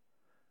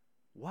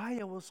 Why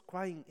I was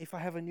crying if I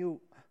have a new,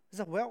 I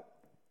said, well,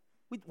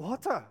 with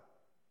water.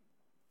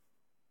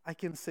 I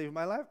can save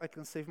my life, I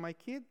can save my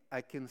kid,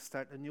 I can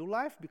start a new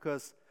life,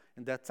 because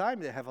in that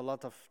time they have a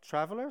lot of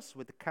travelers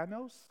with the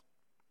camels.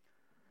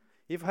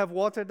 If I have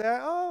water there,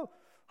 oh,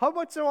 how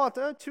much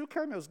water? 2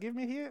 camels, give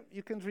me here,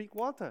 you can drink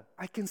water.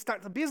 I can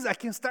start a business, I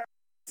can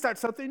start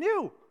something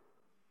new.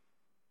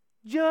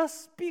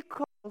 Just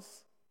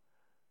because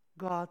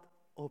God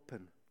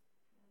opened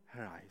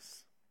her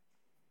eyes.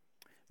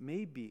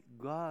 Maybe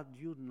God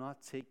will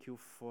not take you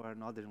for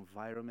another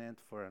environment,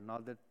 for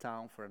another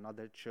town, for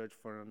another church,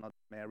 for another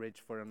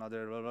marriage, for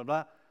another blah, blah,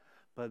 blah.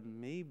 But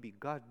maybe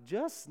God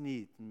just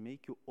needs to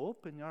make you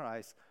open your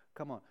eyes.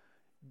 Come on.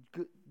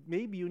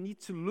 Maybe you need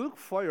to look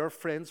for your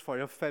friends, for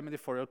your family,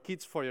 for your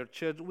kids, for your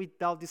children,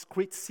 without this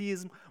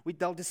criticism,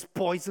 without this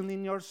poison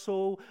in your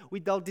soul,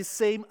 without the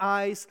same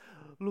eyes.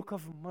 Look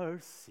of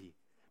mercy,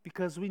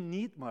 because we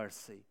need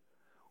mercy.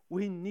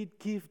 We need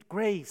give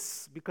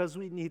grace, because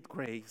we need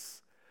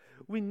grace.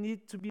 We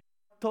need to be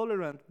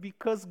tolerant,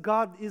 because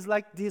God is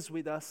like this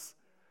with us.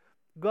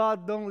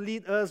 God don't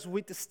lead us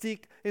with a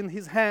stick in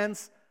his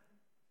hands,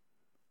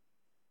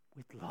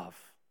 with love,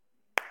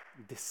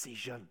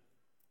 decision.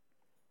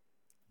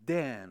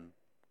 Then,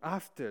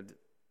 after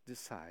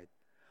decide,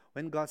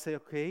 when God say,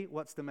 okay,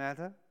 what's the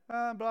matter?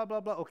 Blah, blah,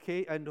 blah,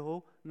 okay, I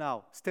know.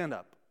 Now, stand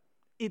up.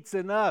 It's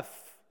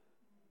enough.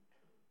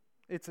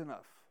 It's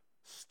enough.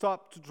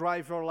 Stop to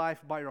drive your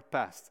life by your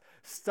past.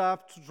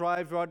 Stop to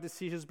drive your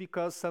decisions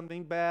because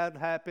something bad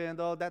happened.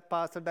 Oh, that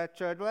pastor, that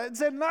church. Well,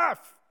 it's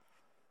enough.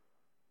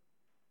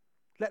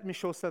 Let me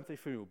show something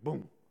for you.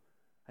 Boom.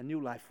 A new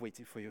life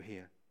waiting for you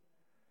here.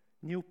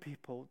 New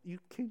people. You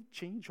can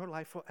change your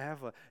life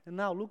forever. And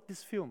now look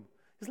this film.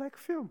 It's like a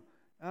film.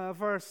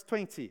 Verse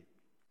 20.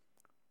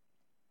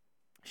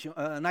 She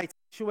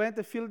went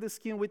and filled the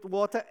skin with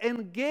water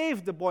and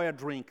gave the boy a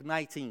drink.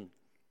 19.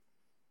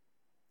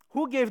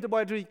 Who gave the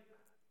boy a drink?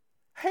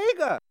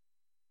 Hagar.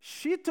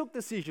 She took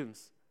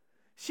decisions.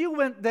 She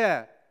went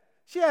there.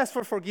 She asked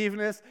for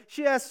forgiveness.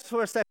 She asked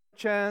for a second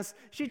chance.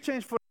 She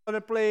changed for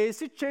another place.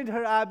 She changed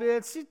her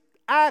habits.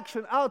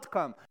 Action,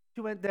 outcome.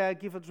 She went there,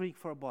 give a drink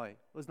for a boy.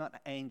 It was not an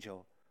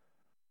angel.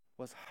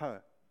 It was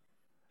her.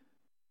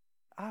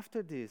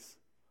 After this,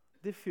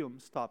 the film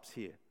stops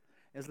here.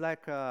 It's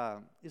like,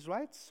 is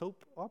right?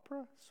 Soap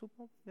opera?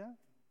 Yeah.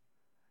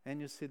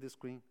 And you see the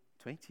screen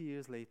 20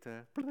 years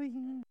later.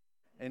 Bling.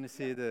 And you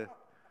see the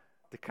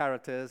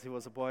characters. He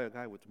was a boy, a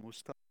guy with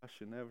mustache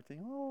and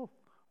everything. Oh.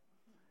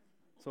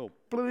 So,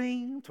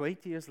 bling,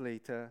 20 years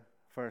later,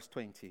 verse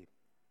 20.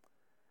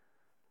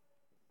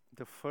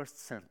 The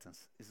first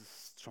sentence is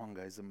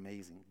stronger, is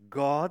amazing.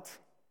 God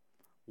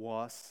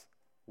was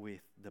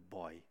with the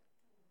boy.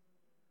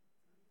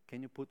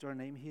 Can you put your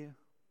name here?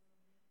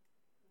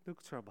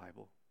 Look to our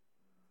Bible.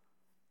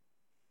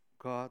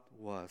 God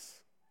was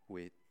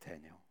with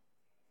Daniel.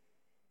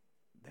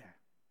 There.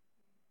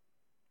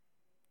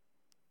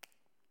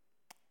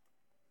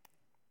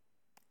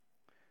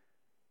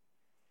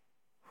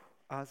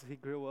 As he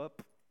grew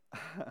up,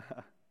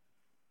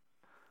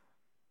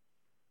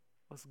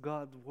 was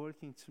God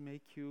working to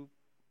make you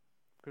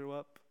grow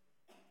up?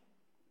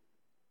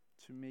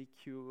 To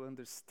make you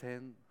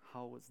understand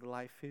how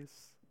life is?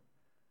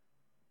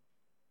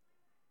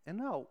 And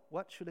now,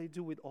 what should I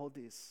do with all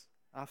this?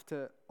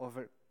 After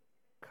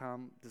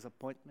overcome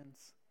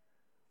disappointments?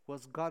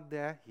 Was God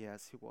there?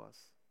 Yes, he was.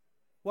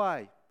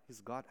 Why?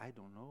 He's God? I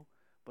don't know.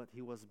 But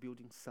he was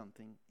building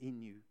something in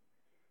you.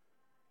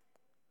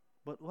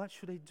 But what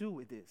should I do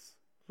with this?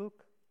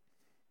 Look.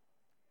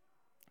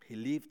 He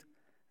lived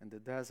in the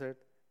desert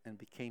and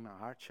became an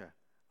archer,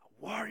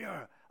 a warrior,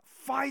 a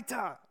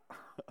fighter.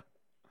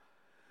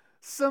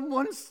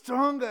 Someone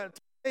stronger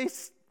to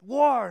face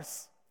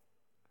wars.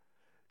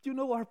 Do you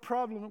know our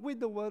problem? We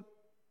don't want to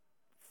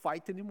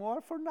fight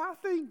anymore for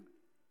nothing.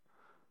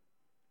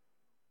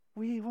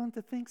 We want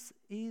the things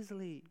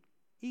easily.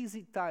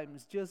 Easy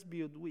times just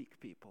build weak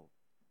people.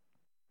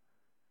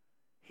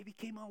 He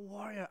became a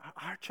warrior, an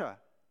archer.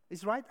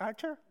 Is right,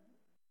 archer?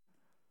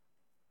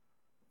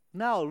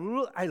 Now,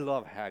 look, I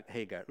love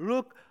Hagar.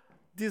 Look,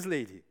 this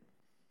lady.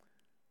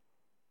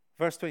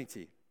 Verse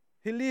 20.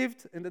 He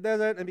lived in the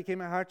desert and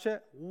became a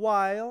archer.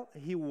 While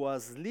he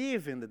was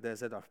living in the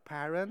desert of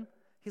Paran,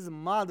 his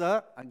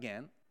mother,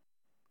 again,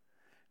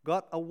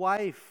 got a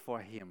wife for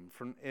him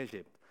from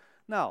Egypt.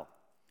 Now,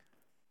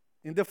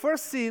 in the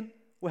first scene,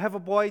 we have a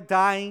boy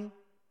dying.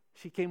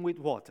 She came with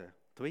water.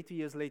 20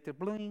 years later,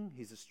 bling,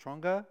 he's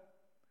stronger.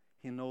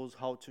 He knows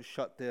how to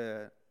shot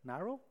the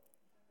arrow.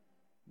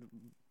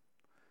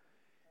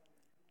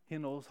 He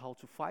knows how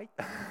to fight.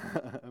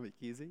 Make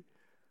it easy.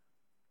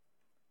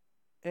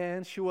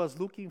 And she was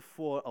looking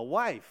for a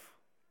wife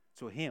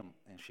to him,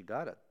 and she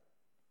got it.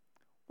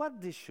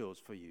 What this shows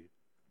for you?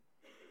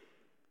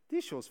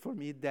 This shows for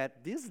me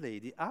that this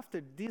lady,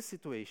 after this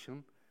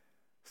situation,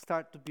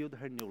 start to build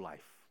her new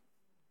life.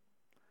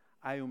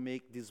 I will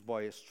make this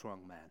boy a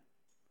strong man.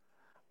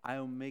 I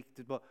will make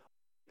the boy.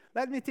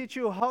 Let me teach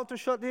you how to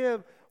shoot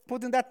here.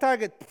 Put in that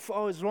target.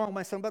 Oh, it's wrong,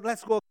 my son, but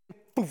let's go.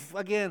 Poof,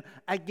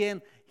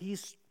 again.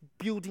 He's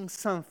building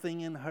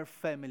something in her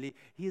family.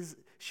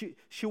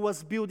 She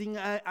was building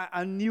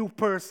a new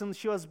person.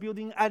 She was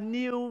building a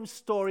new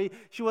story.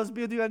 She was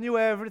building a new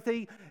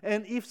everything.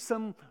 And if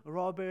some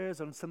robbers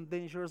or some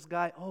dangerous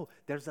guy, oh,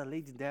 there's a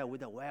lady there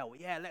with a well.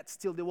 Yeah, let's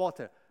steal the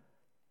water.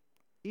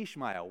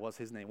 Ishmael was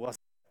his name. Was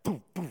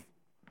boom, boom,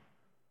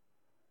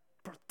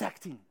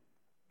 protecting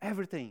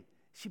everything.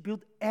 She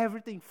built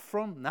everything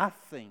from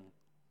nothing.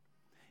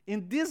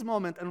 In this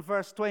moment, in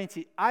verse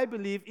 20, I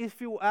believe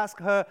if you ask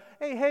her,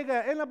 hey,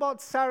 Hagar, and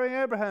about Sarah and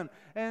Abraham,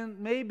 and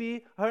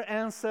maybe her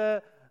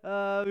answer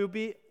will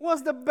be,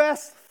 what's the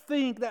best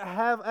thing that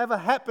have ever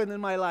happened in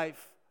my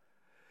life?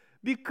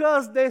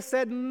 Because they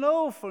said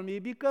no for me,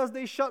 because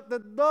they shut the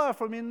door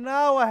for me,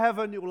 now I have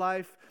a new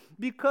life.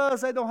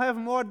 Because I don't have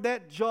more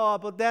that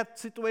job or that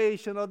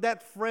situation or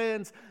that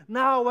friends,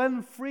 now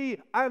I'm free.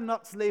 I'm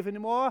not slave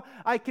anymore.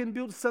 I can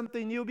build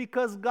something new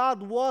because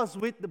God was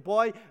with the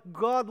boy.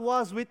 God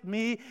was with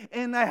me,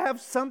 and I have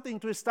something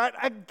to start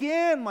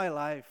again my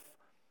life.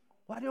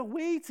 What are you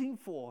waiting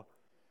for?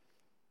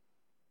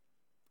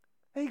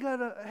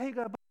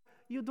 Hagar,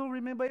 you don't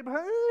remember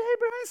Abraham?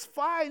 Abraham is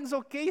fine, it's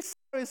okay.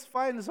 Sarah is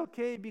fine, it's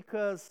okay,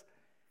 because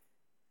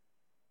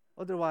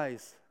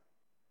otherwise,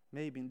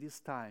 maybe in this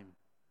time,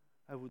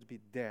 I would be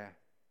there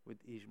with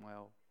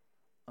Ishmael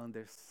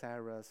under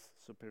Sarah's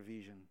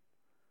supervision.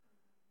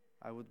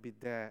 I would be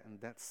there in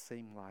that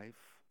same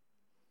life,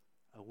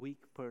 a weak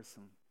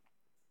person,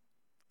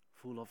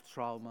 full of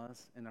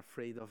traumas and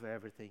afraid of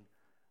everything,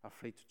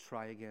 afraid to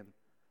try again.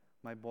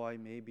 My boy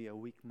may be a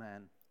weak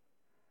man,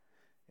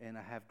 and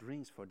I have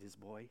dreams for this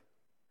boy.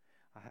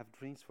 I have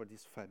dreams for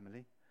this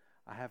family.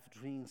 I have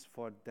dreams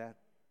for that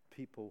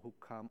people who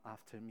come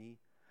after me.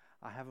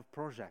 I have a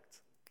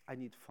project. I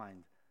need to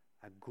find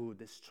a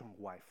good, strong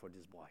wife for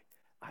this boy.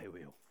 I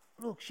will.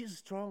 Look, she's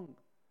strong.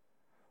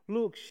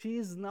 Look, she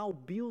is now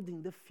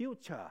building the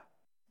future.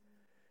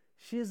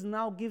 She is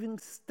now giving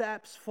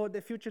steps for the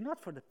future, not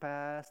for the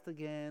past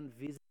again,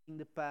 visiting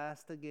the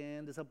past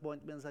again,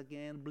 disappointments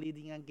again,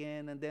 bleeding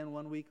again, and then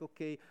 1 week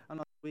okay,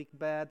 another week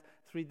bad,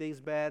 3 days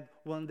bad,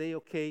 1 day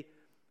okay.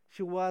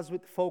 She was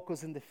with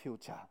focus in the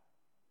future.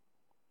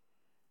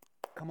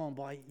 Come on,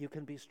 boy, you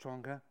can be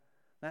stronger.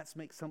 Let's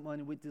make some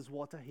money with this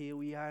water here.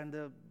 We are in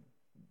the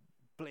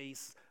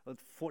place at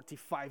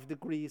 45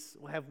 degrees.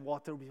 We have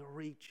water, we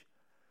reach.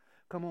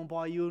 Come on,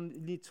 boy, you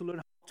need to learn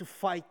how to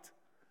fight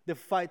the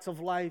fights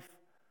of life.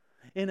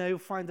 And you'll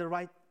find the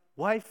right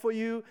wife for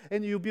you,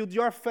 and you build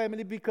your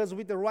family, because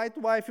with the right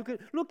wife, you can...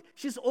 Look,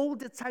 she's all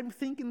the time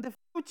thinking the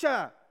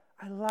future.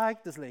 I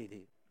like this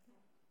lady.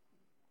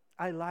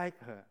 I like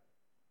her.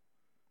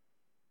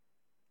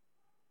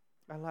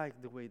 I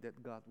like the way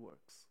that God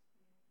works.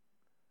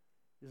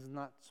 It's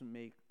not to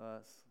make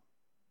us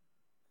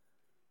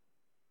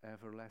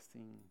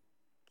everlasting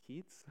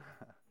kids,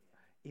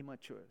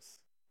 immatures.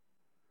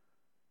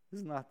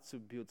 It's not to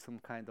build some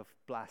kind of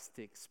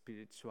plastic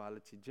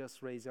spirituality.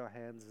 Just raise your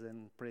hands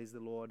and praise the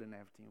Lord and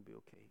everything will be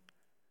okay.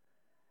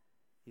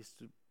 It's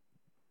to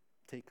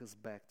take us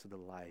back to the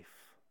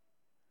life.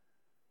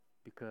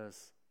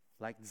 Because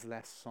like this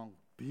last song,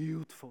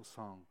 beautiful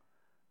song,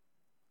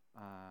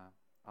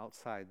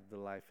 outside the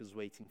life is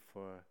waiting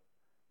for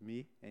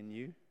me and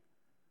you.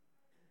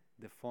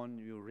 The phone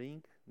will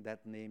ring,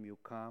 that name will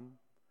come,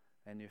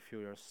 and you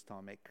feel your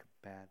stomach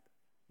bad.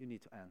 You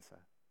need to answer.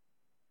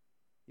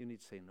 You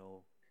need to say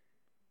no.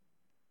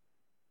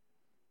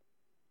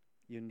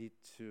 You need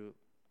to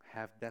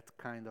have that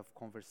kind of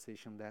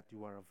conversation that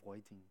you are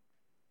avoiding.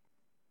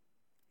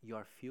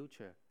 Your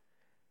future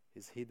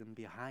is hidden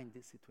behind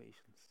these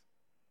situations.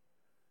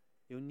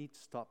 You need to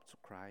stop to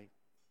cry.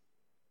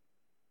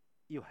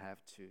 You have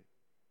to.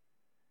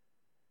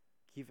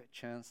 give a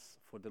chance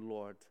for the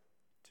Lord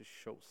to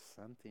show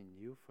something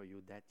new for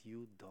you that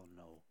you don't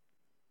know.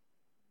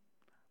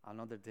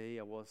 Another day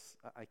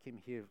I came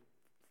here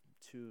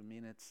 2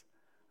 minutes.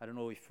 I don't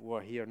know if you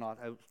were here or not.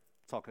 I'll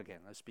talk again.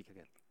 I'll speak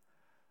again.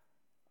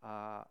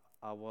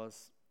 I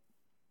was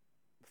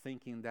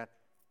thinking that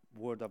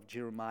word of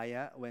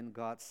Jeremiah when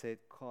God said,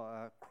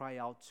 cry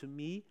out to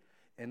me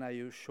and I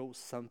will show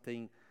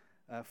something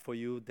for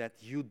you that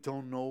you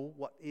don't know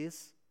what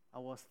is. I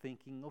was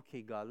thinking,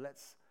 okay, God,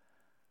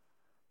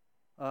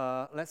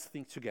 let's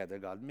think together,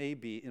 God.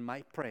 Maybe in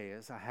my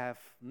prayers I have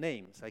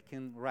names. I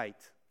can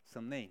write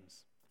some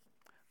names.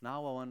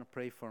 Now I want to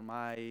pray for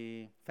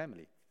my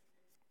family.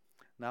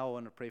 Now I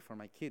want to pray for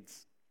my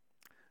kids.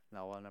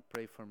 Now I want to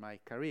pray for my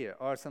career.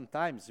 Or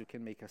sometimes you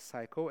can make a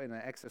cycle and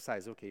an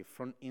exercise. Okay,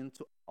 from in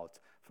to out.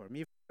 For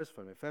me first,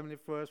 for my family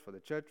first, for the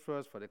church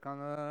first, for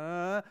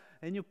the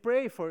and you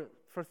pray for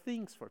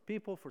things, for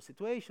people, for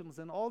situations,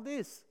 and all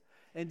this.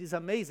 And it's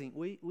amazing.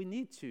 We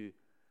need to.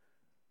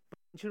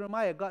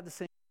 Jeremiah got the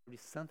same. There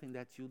is something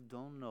that you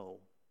don't know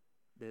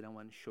that I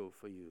want to show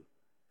for you.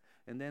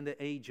 And then the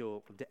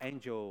angel,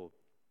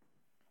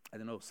 I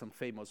don't know, some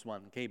famous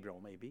one, Gabriel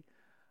maybe,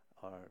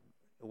 or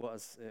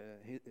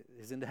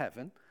he's in the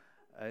heaven,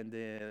 and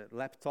the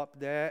laptop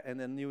there,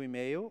 and a new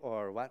email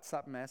or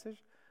WhatsApp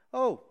message.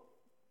 Oh,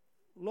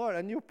 Lord,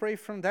 a new prayer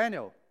from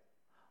Daniel.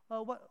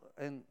 What?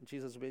 And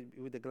Jesus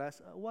with the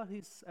glass. What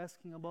he's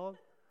asking about?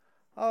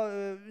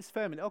 Oh, his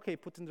family. Okay,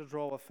 put in the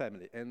drawer of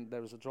family. And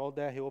there was a drawer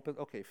there. He opened.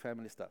 Okay,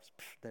 family stuff.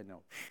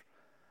 Daniel.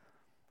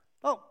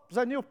 Oh,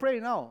 there's a new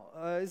prayer now.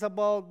 It's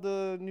about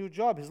the new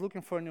job. He's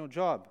looking for a new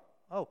job.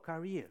 Oh,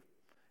 career.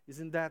 Is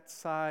in that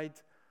side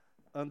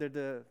under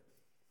the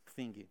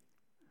thingy.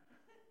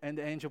 And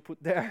the angel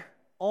put there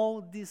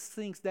all these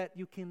things that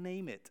you can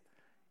name it.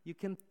 You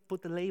can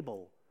put a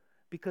label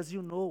because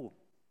you know.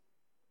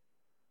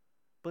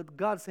 But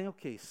God's saying,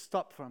 okay,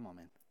 stop for a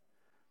moment.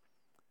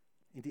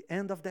 In the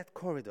end of that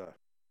corridor,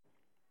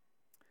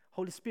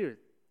 Holy Spirit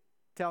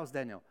tells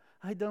Daniel,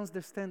 I don't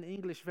understand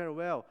English very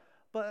well,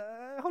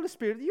 but Holy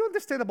Spirit, you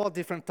understand about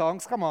different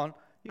tongues. Come on,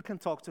 you can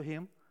talk to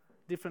him,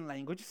 different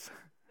languages.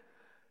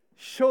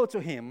 Show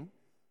to him.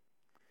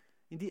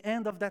 In the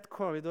end of that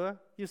corridor,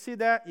 you see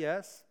there?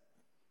 Yes.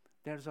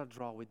 There's a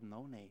drawer with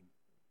no name.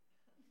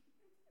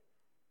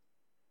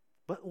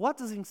 But what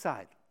is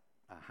inside?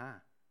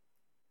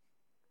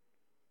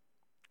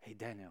 Hey,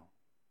 Daniel,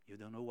 you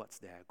don't know what's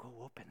there. Go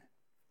open it.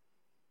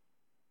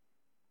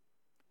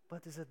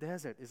 But it's a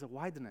desert. It's a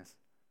wilderness.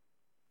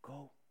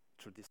 Go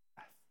through this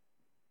path.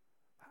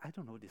 I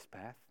don't know this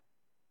path.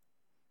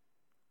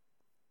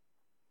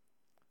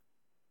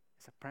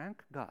 It's a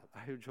prank? God,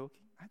 are you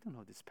joking? I don't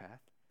know this path.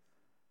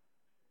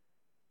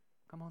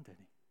 Come on,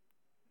 Danny.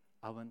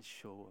 I want to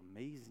show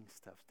amazing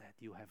stuff that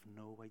you have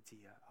no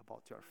idea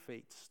about your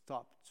faith.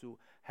 Stop to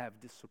have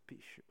this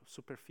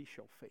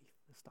superficial faith.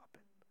 Stop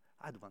it.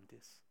 I don't want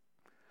this.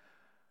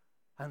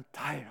 I'm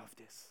tired of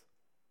this.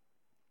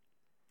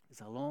 It's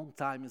a long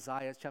time,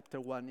 Isaiah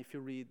chapter 1. If you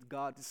read,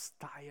 God is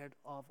tired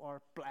of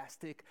our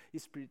plastic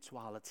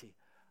spirituality.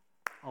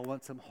 I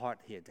want some heart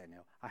here,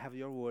 Daniel. I have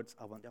your words.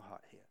 I want your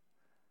heart here.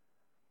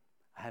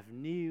 I have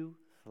new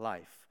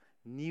life,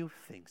 new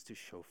things to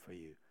show for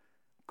you.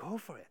 Go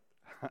for it.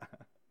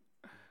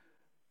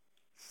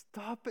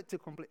 Stop it to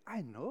complain.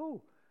 I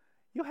know.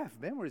 You have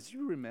memories.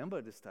 You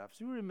remember the stuff.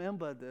 You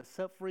remember the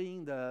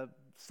suffering, the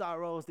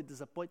sorrows, the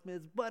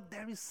disappointments. But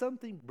there is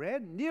something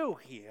brand new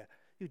here.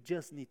 You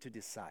just need to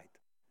decide.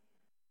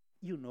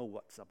 You know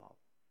what's about.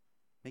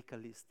 Make a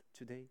list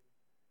today.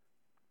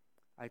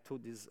 I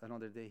told this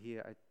another day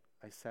here.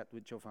 I sat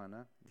with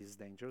Giovanna. This is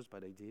dangerous,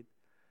 but I did.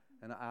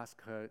 And I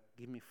asked her,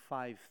 give me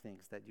 5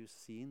 things that you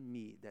see in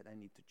me that I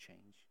need to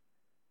change.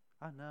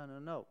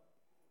 No.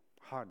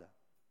 Harder.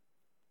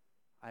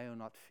 I will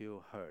not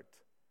feel hurt.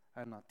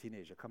 I'm not a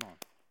teenager. Come on.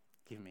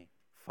 Give me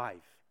 5.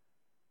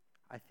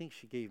 I think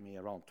she gave me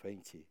around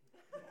 20.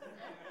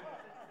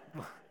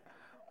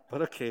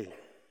 But okay.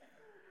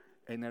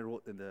 And I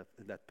wrote in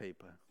that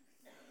paper.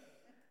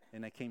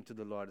 And I came to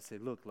the Lord and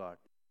said, look, Lord,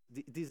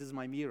 this is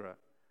my mirror.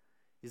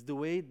 It's the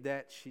way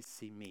that she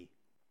sees me.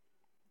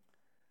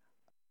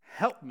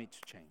 Help me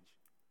to change.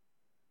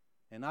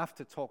 And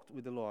after talked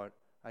with the Lord,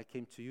 I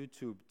came to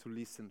YouTube to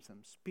listen to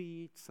some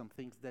speech, some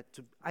things that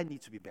I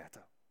need to be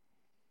better.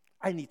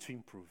 I need to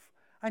improve.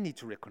 I need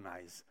to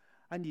recognize.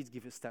 I need to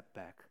give a step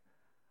back.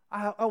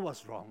 I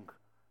was wrong.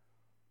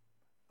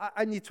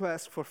 I need to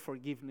ask for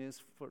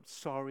forgiveness,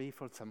 sorry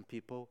for some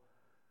people.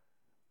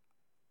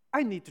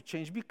 I need to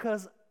change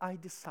because I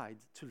decide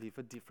to live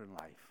a different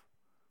life.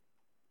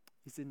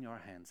 It's in your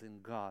hands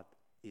and God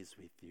is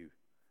with you.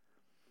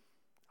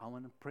 I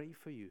want to pray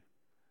for you.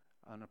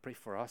 I want to pray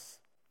for us,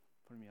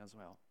 for me as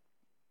well.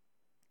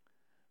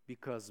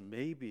 Because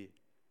maybe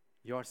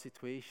your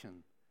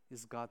situation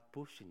is God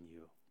pushing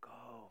you.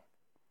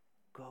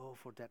 Go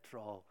for that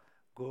role.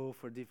 Go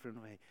for a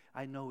different way.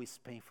 I know it's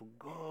painful.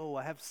 Go.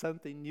 I have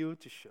something new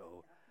to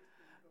show.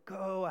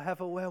 go, I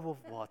have a well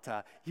of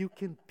water. You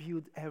can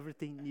build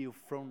everything new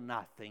from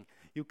nothing.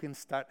 You can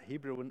start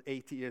Hebrew when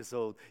 80 years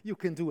old. You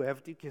can do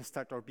everything. You can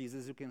start our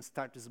business. You can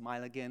start to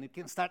smile again. You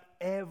can start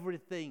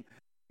everything.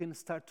 You can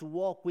start to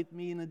walk with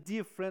me in a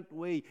different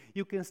way.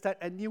 You can start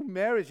a new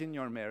marriage in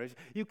your marriage.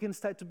 You can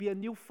start to be a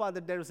new father.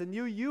 There's a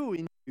new you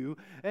in you.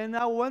 And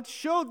I want to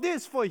show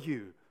this for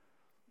you.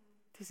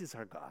 This is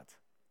our God.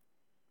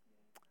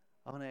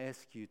 I want to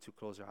ask you to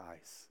close your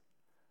eyes.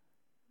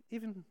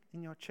 Even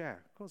in your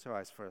chair, close your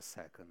eyes for a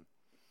second.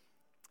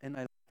 And I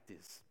like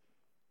this.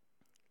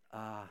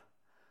 I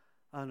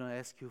want to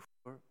ask you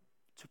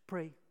to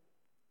pray.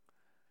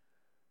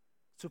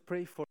 To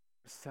pray for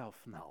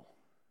yourself now.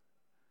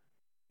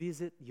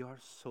 Visit your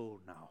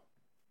soul now.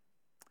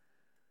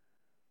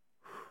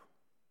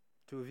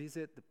 To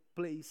visit the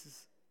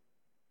places,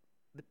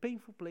 the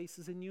painful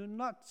places in you,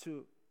 not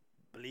to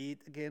bleed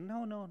again.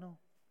 No.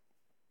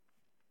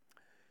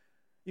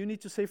 You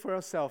need to say for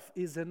yourself,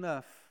 is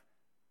enough.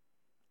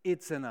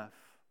 It's enough.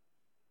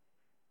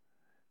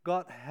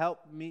 God,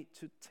 help me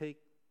to take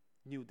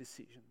new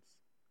decisions.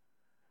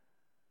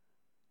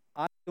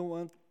 I don't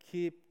want to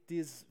keep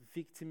this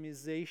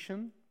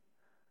victimization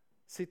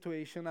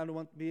situation. I don't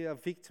want to be a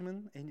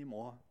victim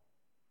anymore.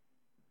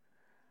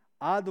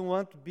 I don't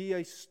want to be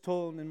a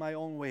stone in my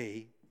own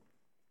way.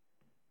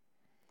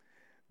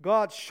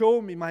 God,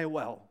 show me my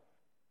well.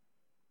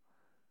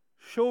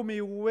 Show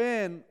me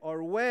when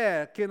or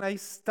where can I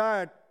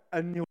start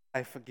a new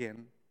life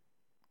again.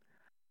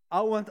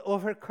 I want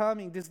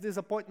overcoming these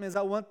disappointments.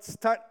 I want to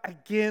start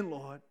again,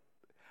 Lord.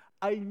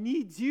 I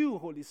need you,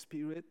 Holy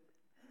Spirit.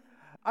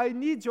 I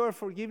need your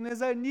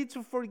forgiveness. I need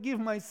to forgive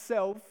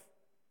myself.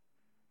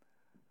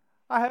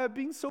 I have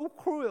been so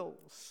cruel,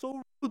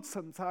 so rude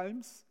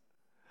sometimes,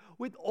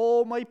 with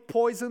all my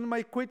poison,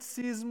 my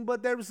criticism,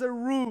 but there is a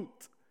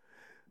root,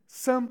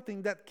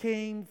 something that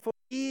came for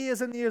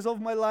years and years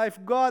of my life.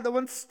 God, I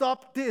want to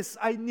stop this.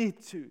 I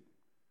need to.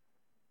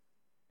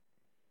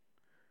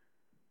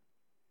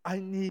 I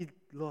need,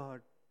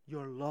 Lord,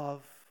 your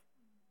love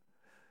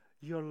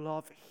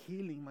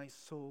healing my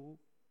soul.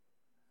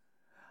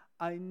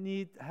 I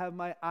need to have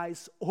my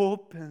eyes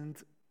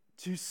opened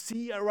to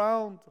see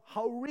around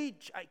how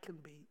rich I can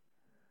be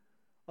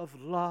of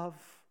love,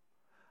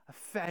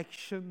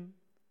 affection,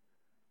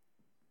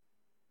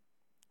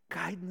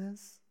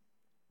 kindness.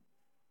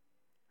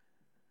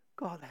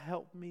 God,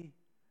 help me.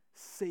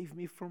 Save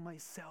me from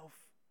myself.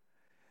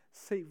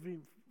 Save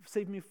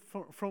me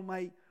from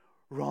my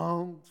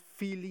wrong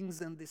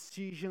feelings and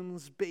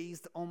decisions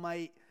based on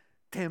my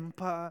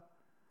temper.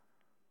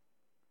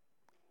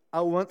 I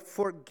won't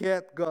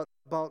forget, God,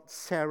 about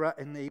Sarah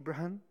and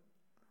Abraham.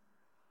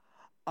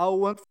 I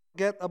won't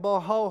forget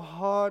about how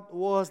hard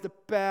was the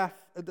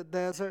path in the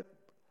desert.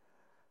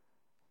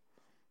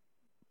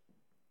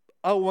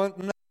 I won't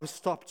now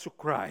stop to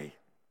cry.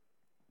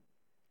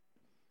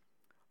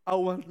 I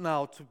want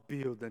now to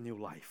build a new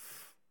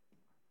life.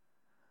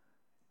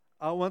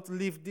 I want to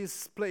leave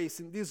this place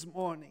in this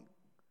morning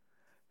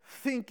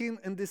thinking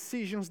and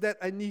decisions that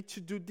I need to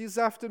do this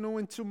afternoon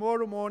and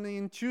tomorrow morning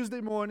and Tuesday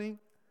morning,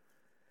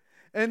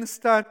 and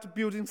start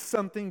building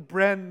something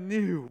brand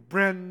new.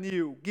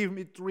 Give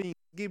me dreams,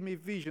 give me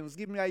visions,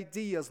 give me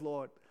ideas,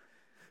 Lord.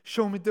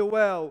 Show me the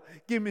well,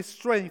 give me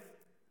strength.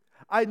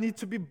 I need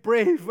to be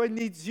brave, I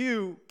need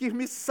you. Give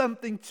me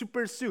something to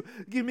pursue,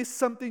 give me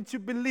something to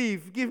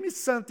believe, give me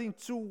something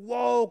to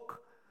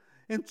walk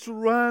and to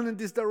run in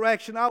this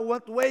direction. I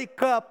want to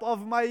wake up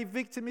of my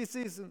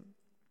victimism.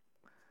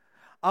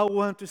 I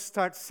want to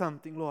start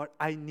something, Lord.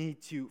 I need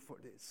you for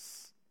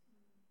this.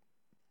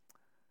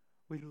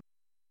 We love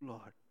you,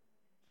 Lord.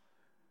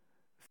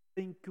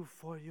 Thank you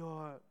for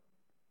your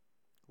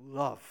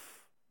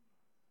love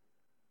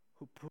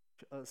who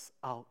pushed us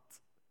out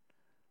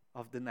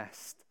of the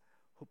nest,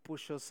 who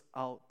pushed us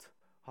out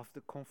of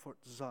the comfort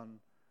zone,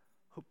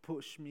 who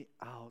pushed me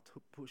out,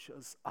 who pushed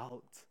us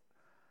out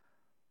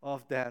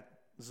of that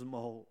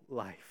small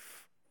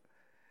life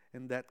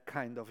and that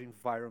kind of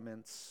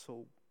environment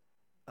so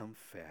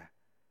unfair,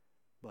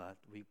 but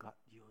we got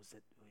used to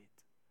it.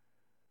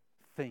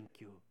 Thank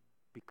you,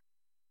 because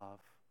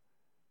love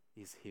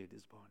is here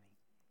this morning.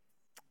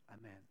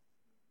 Amen.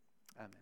 Amen.